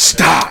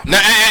 Stop. Nah,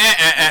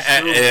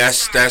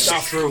 that's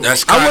true.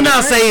 That's I would kinda-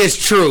 not say it's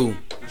true.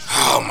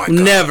 Oh my god.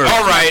 Never.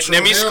 All right,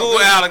 let me school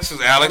Alex,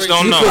 because Alex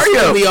don't know. Hurry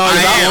up.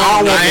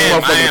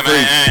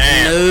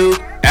 I am. No.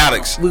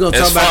 Alex, We're gonna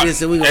talk about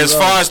this and we're gonna as go.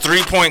 far as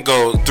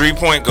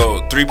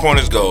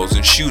 3-pointers goes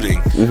in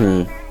shooting,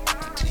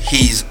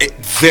 he's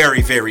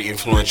very, very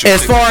influential.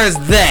 As far as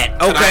that,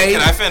 okay.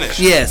 Can I finish?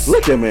 Yes.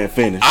 Let that man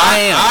finish. I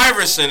am.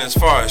 Iverson, as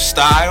far as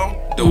style,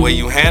 the way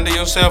you handle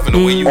yourself and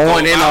the way you On go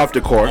and out, off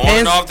the court. on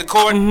and off the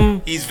court,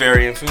 he's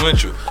very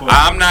influential.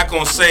 I'm not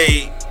gonna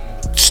say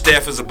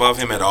Steph is above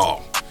him at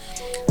all.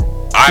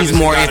 He's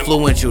more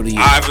influential to you.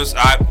 I didn't say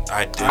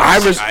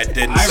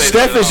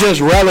Steph that is at all.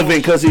 just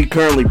relevant because he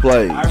currently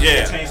plays.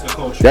 Yeah. Change the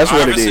culture. That's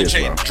what it Iverson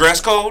is, bro.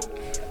 dress code?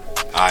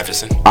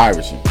 Iverson.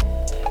 Iverson.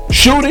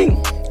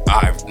 Shooting?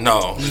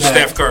 No.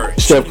 Steph Curry.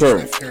 Steph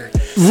Curry.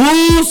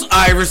 Rules,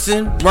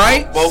 Iverson,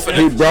 right? Both of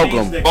He them. broke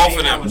them. Both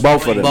of them.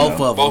 Both of them. Both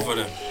though. of them. Both of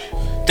them.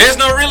 There's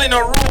really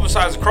no rule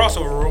besides the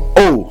crossover rule.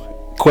 Oh,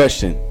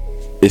 question.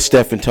 Is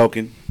Stephen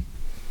token?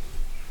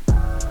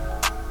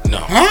 No.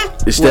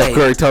 Is Steph Wait.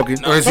 Curry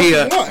token? Or is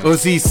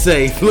he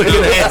safe? Look at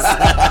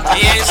that.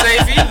 He ain't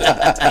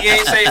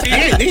safe either. He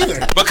ain't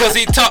either. Because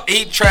he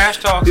trash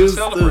talks and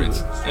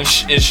celebrates and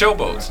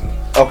showboats.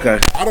 Okay.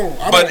 I don't.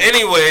 But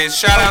anyways,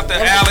 shout out to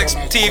Alex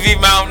TV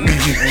Mountain.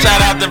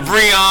 Shout out to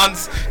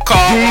Breon's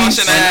car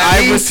washing ass.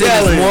 Iverson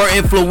is more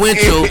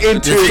influential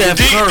than Steph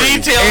Curry.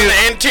 Detailing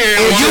the interior.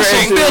 And you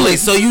from Philly,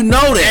 so you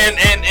know that.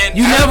 And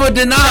You never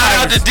deny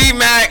Shout out to Iverson.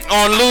 D-Mac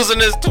on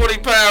losing his 20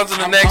 pounds in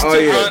the next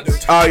 2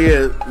 months. Oh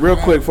yeah. Real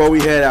quick before we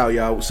head out,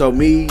 y'all. So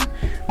me,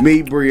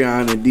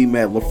 Breon, and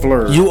D-Matt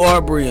LaFleur. You are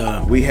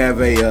Breon. We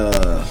have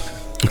a.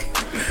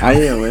 I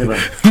am, man.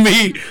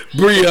 Me,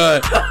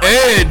 Breon,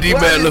 and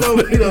D-Man.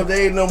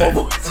 They ain't no more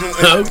voices.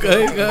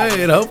 Okay, go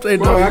ahead. I hope they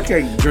Bro, know. I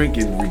can't drink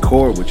and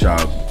record with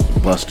y'all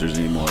busters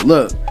anymore.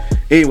 Look,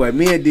 anyway,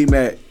 me and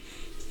D-Mac.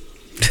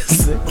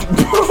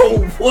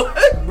 Bro,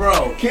 what?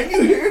 Bro, can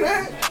you hear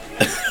that?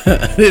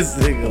 This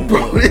nigga,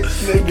 Bro,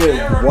 this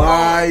nigga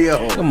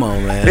wild. Come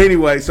on, man.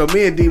 Anyway, so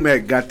me and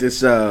D-Mac got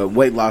this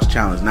weight loss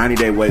challenge,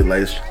 90-day weight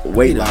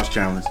loss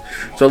challenge.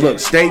 So look,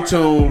 stay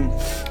tuned.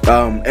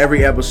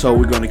 Every episode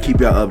we're gonna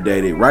keep y'all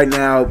updated. Right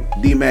now,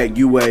 D-Mac,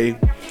 you weigh.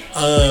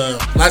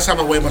 Last time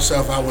I weighed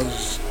myself, I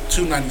was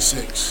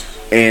 296.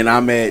 And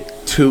I'm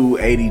at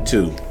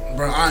 282.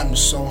 Bro, I am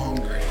so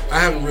hungry. I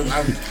haven't really.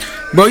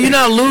 Bro, you're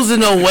not losing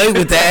no weight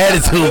with that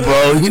attitude,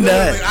 bro. You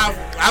not.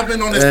 I've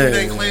been on this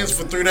 3-day cleanse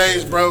for 3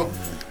 days, bro.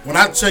 When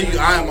I tell you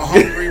I am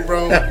hungry,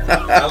 bro.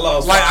 I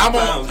lost Like 5 I'm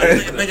on,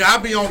 pounds. nigga. I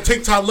be on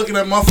TikTok looking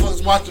at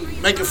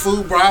motherfuckers making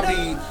food, bro. I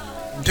be,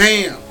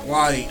 damn.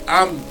 Like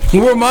I'm.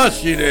 Where my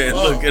shit at?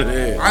 Look at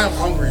that. I am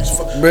hungry as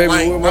fuck. Baby,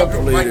 like, where my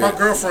plate my at?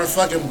 girlfriend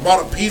fucking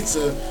bought a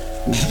pizza.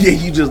 Yeah,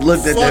 you just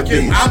looked at that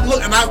Fucking, bitch. I'm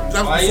looking. That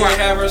was Why you before ain't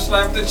have her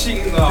slap the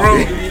cheese off? Bro,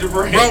 You eat a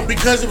break. bro,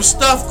 because it was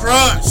stuffed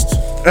crust.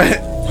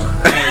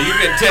 Man, you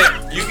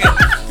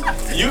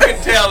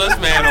can tell this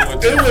man over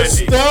It was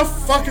 250.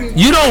 stuffed fucking.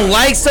 You don't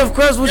like stuffed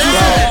crust? What you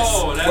Yes.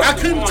 Oh, that's I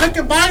the couldn't point. take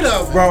a bite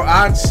of it. Bro,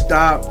 I'd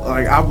stop.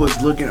 Like, I was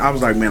looking. I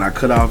was like, man, I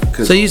cut off.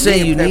 Cause So you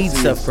saying you me and need Pepsi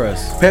stuffed is-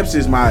 crust? Pepsi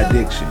is my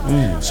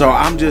addiction. So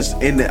I'm just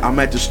I'm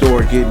at the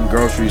store getting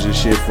groceries and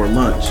shit for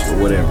lunch or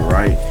whatever,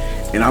 right?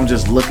 And I'm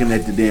just looking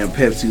at the damn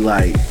Pepsi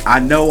like, I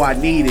know I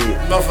need it.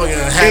 Motherfucker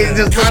It had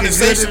just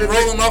condensation looking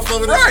good. rolling off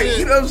of it. and Right, shit.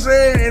 you know what I'm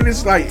saying? And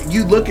it's like,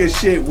 you look at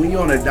shit when you're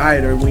on a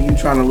diet or when you're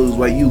trying to lose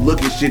weight, you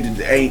look at shit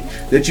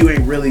that you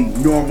ain't really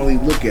normally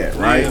look at,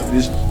 right? Yeah.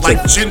 Just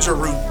Like ginger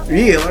root.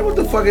 yeah, like what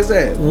the fuck is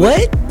that?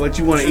 What? But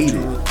you want to eat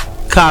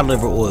it. Cod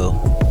liver oil.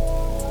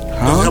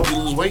 Does it help you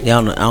lose weight? Yeah,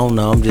 I don't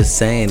know. I'm just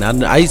saying.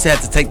 I used to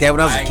have to take that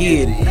when I was a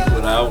kid.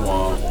 What I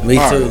want. Me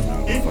too.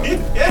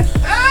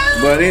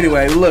 But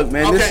anyway, look,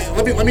 man.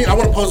 Okay, let me. I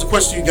want to pose a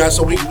question to you guys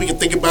so we can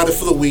think about it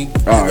for the week.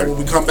 All right. Then when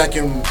we come back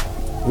in.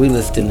 We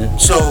listening.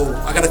 So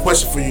I got a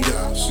question for you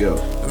guys. Yo.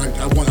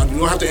 And you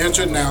don't have to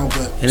answer it now,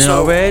 but and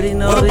so already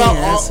know what the about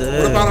answer.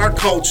 What about our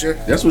culture?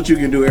 That's what you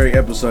can do every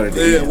episode.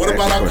 Yeah. What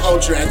about our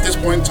culture at this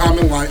point in time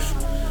in life?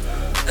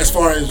 As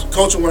far as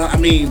culture, I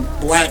mean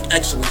black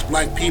excellence,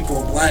 black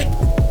people, black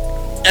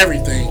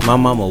everything. My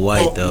mama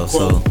white though,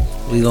 so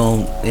we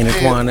gonna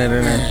intertwine that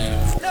in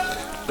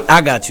there.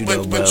 I got you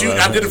though, but you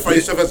identify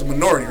yourself as a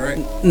minority,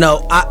 right?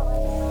 No,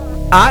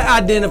 I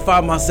identify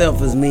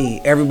myself as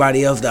me.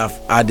 Everybody else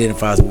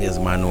identifies me as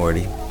a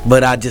minority.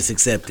 But I just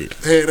accept it.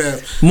 Hey,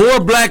 more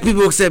black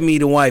people accept me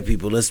than white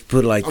people. Let's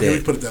put it like that. Let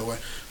me put it that way.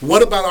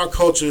 What about our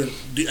culture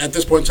at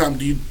this point in time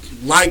do you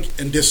like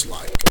and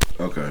dislike?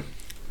 Okay.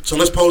 So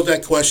let's pose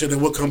that question,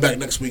 and we'll come back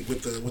next week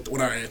with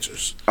our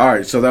answers. All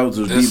right, so that was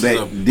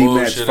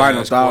D-Mat's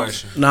final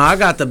thoughts. No, I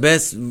got the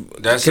best.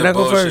 Can I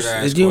go first?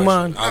 Is you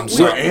mind?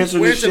 We're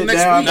answering this shit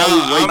now.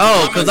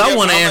 Because I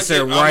want to answer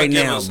it right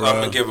now, bro. I'm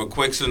going to give a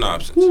quick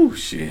synopsis. Ooh,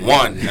 shit.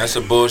 1, that's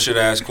a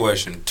bullshit-ass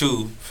question.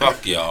 2,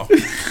 fuck y'all.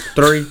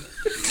 3,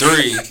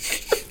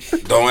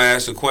 don't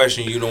ask a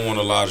question you don't want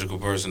a logical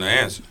person to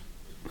answer.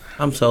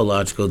 I'm so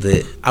logical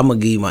that I'm going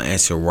to give you my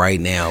answer right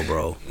now,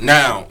 bro.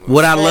 Now.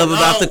 What I love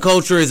about the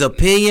culture is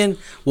opinion.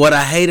 What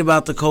I hate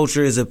about the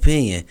culture is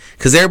opinion.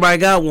 Because everybody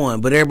got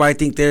one, but everybody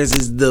think theirs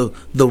is the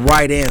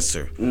right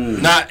answer. You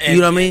know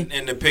what I mean?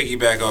 And to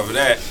piggyback off of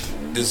that,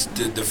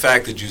 the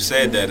fact that you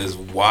said that is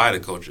why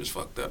the culture is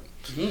fucked up.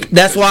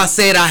 That's why I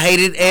said I hate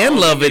it and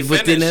love it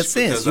within that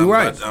sense. You're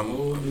right. All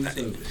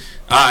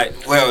right.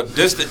 Well,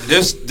 this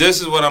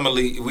is what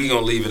we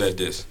gonna leave it at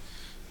this.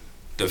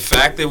 The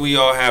fact that we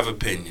all have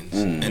opinions,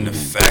 and the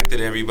fact that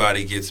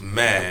everybody gets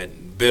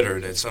mad, bitter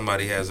that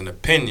somebody has an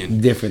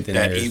opinion different than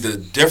that theirs. Either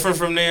different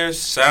from theirs,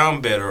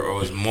 sound better,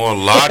 or is more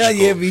logical.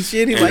 Yeah, be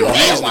shitty. Like,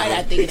 why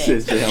I think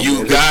that?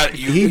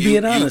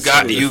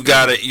 You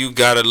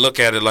gotta look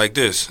at it like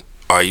this: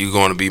 are you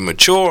going to be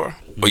mature?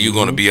 Or you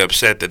going to be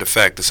upset at the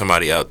fact that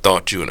somebody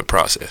outthought you in the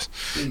process?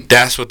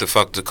 That's what the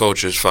fuck the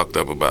culture is fucked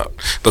up about.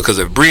 Because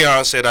if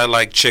Breon said I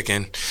like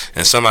chicken,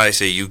 and somebody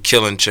said you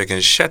killing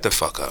chicken, shut the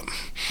fuck up.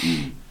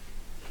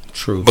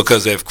 True.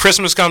 Because if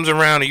Christmas comes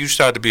around and you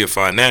start to be a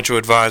financial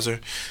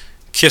advisor,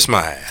 kiss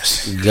my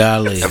ass.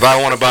 Golly. If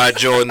I want to buy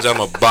Jordans, I'm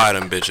going to buy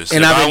them bitches.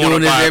 And if I've I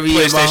want to buy every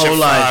year PlayStation 5,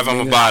 life, I'm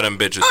going to buy them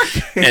bitches.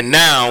 And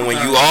now, when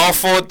you all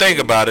four think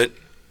about it,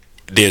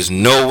 there's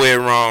nowhere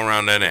wrong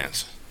around that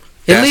answer.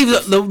 It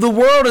leaves the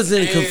world is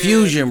in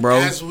confusion, bro.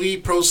 As we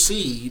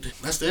proceed,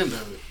 that's the end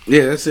of it.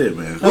 Yeah, that's it,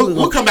 man.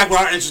 We'll come back with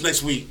our answers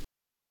next week.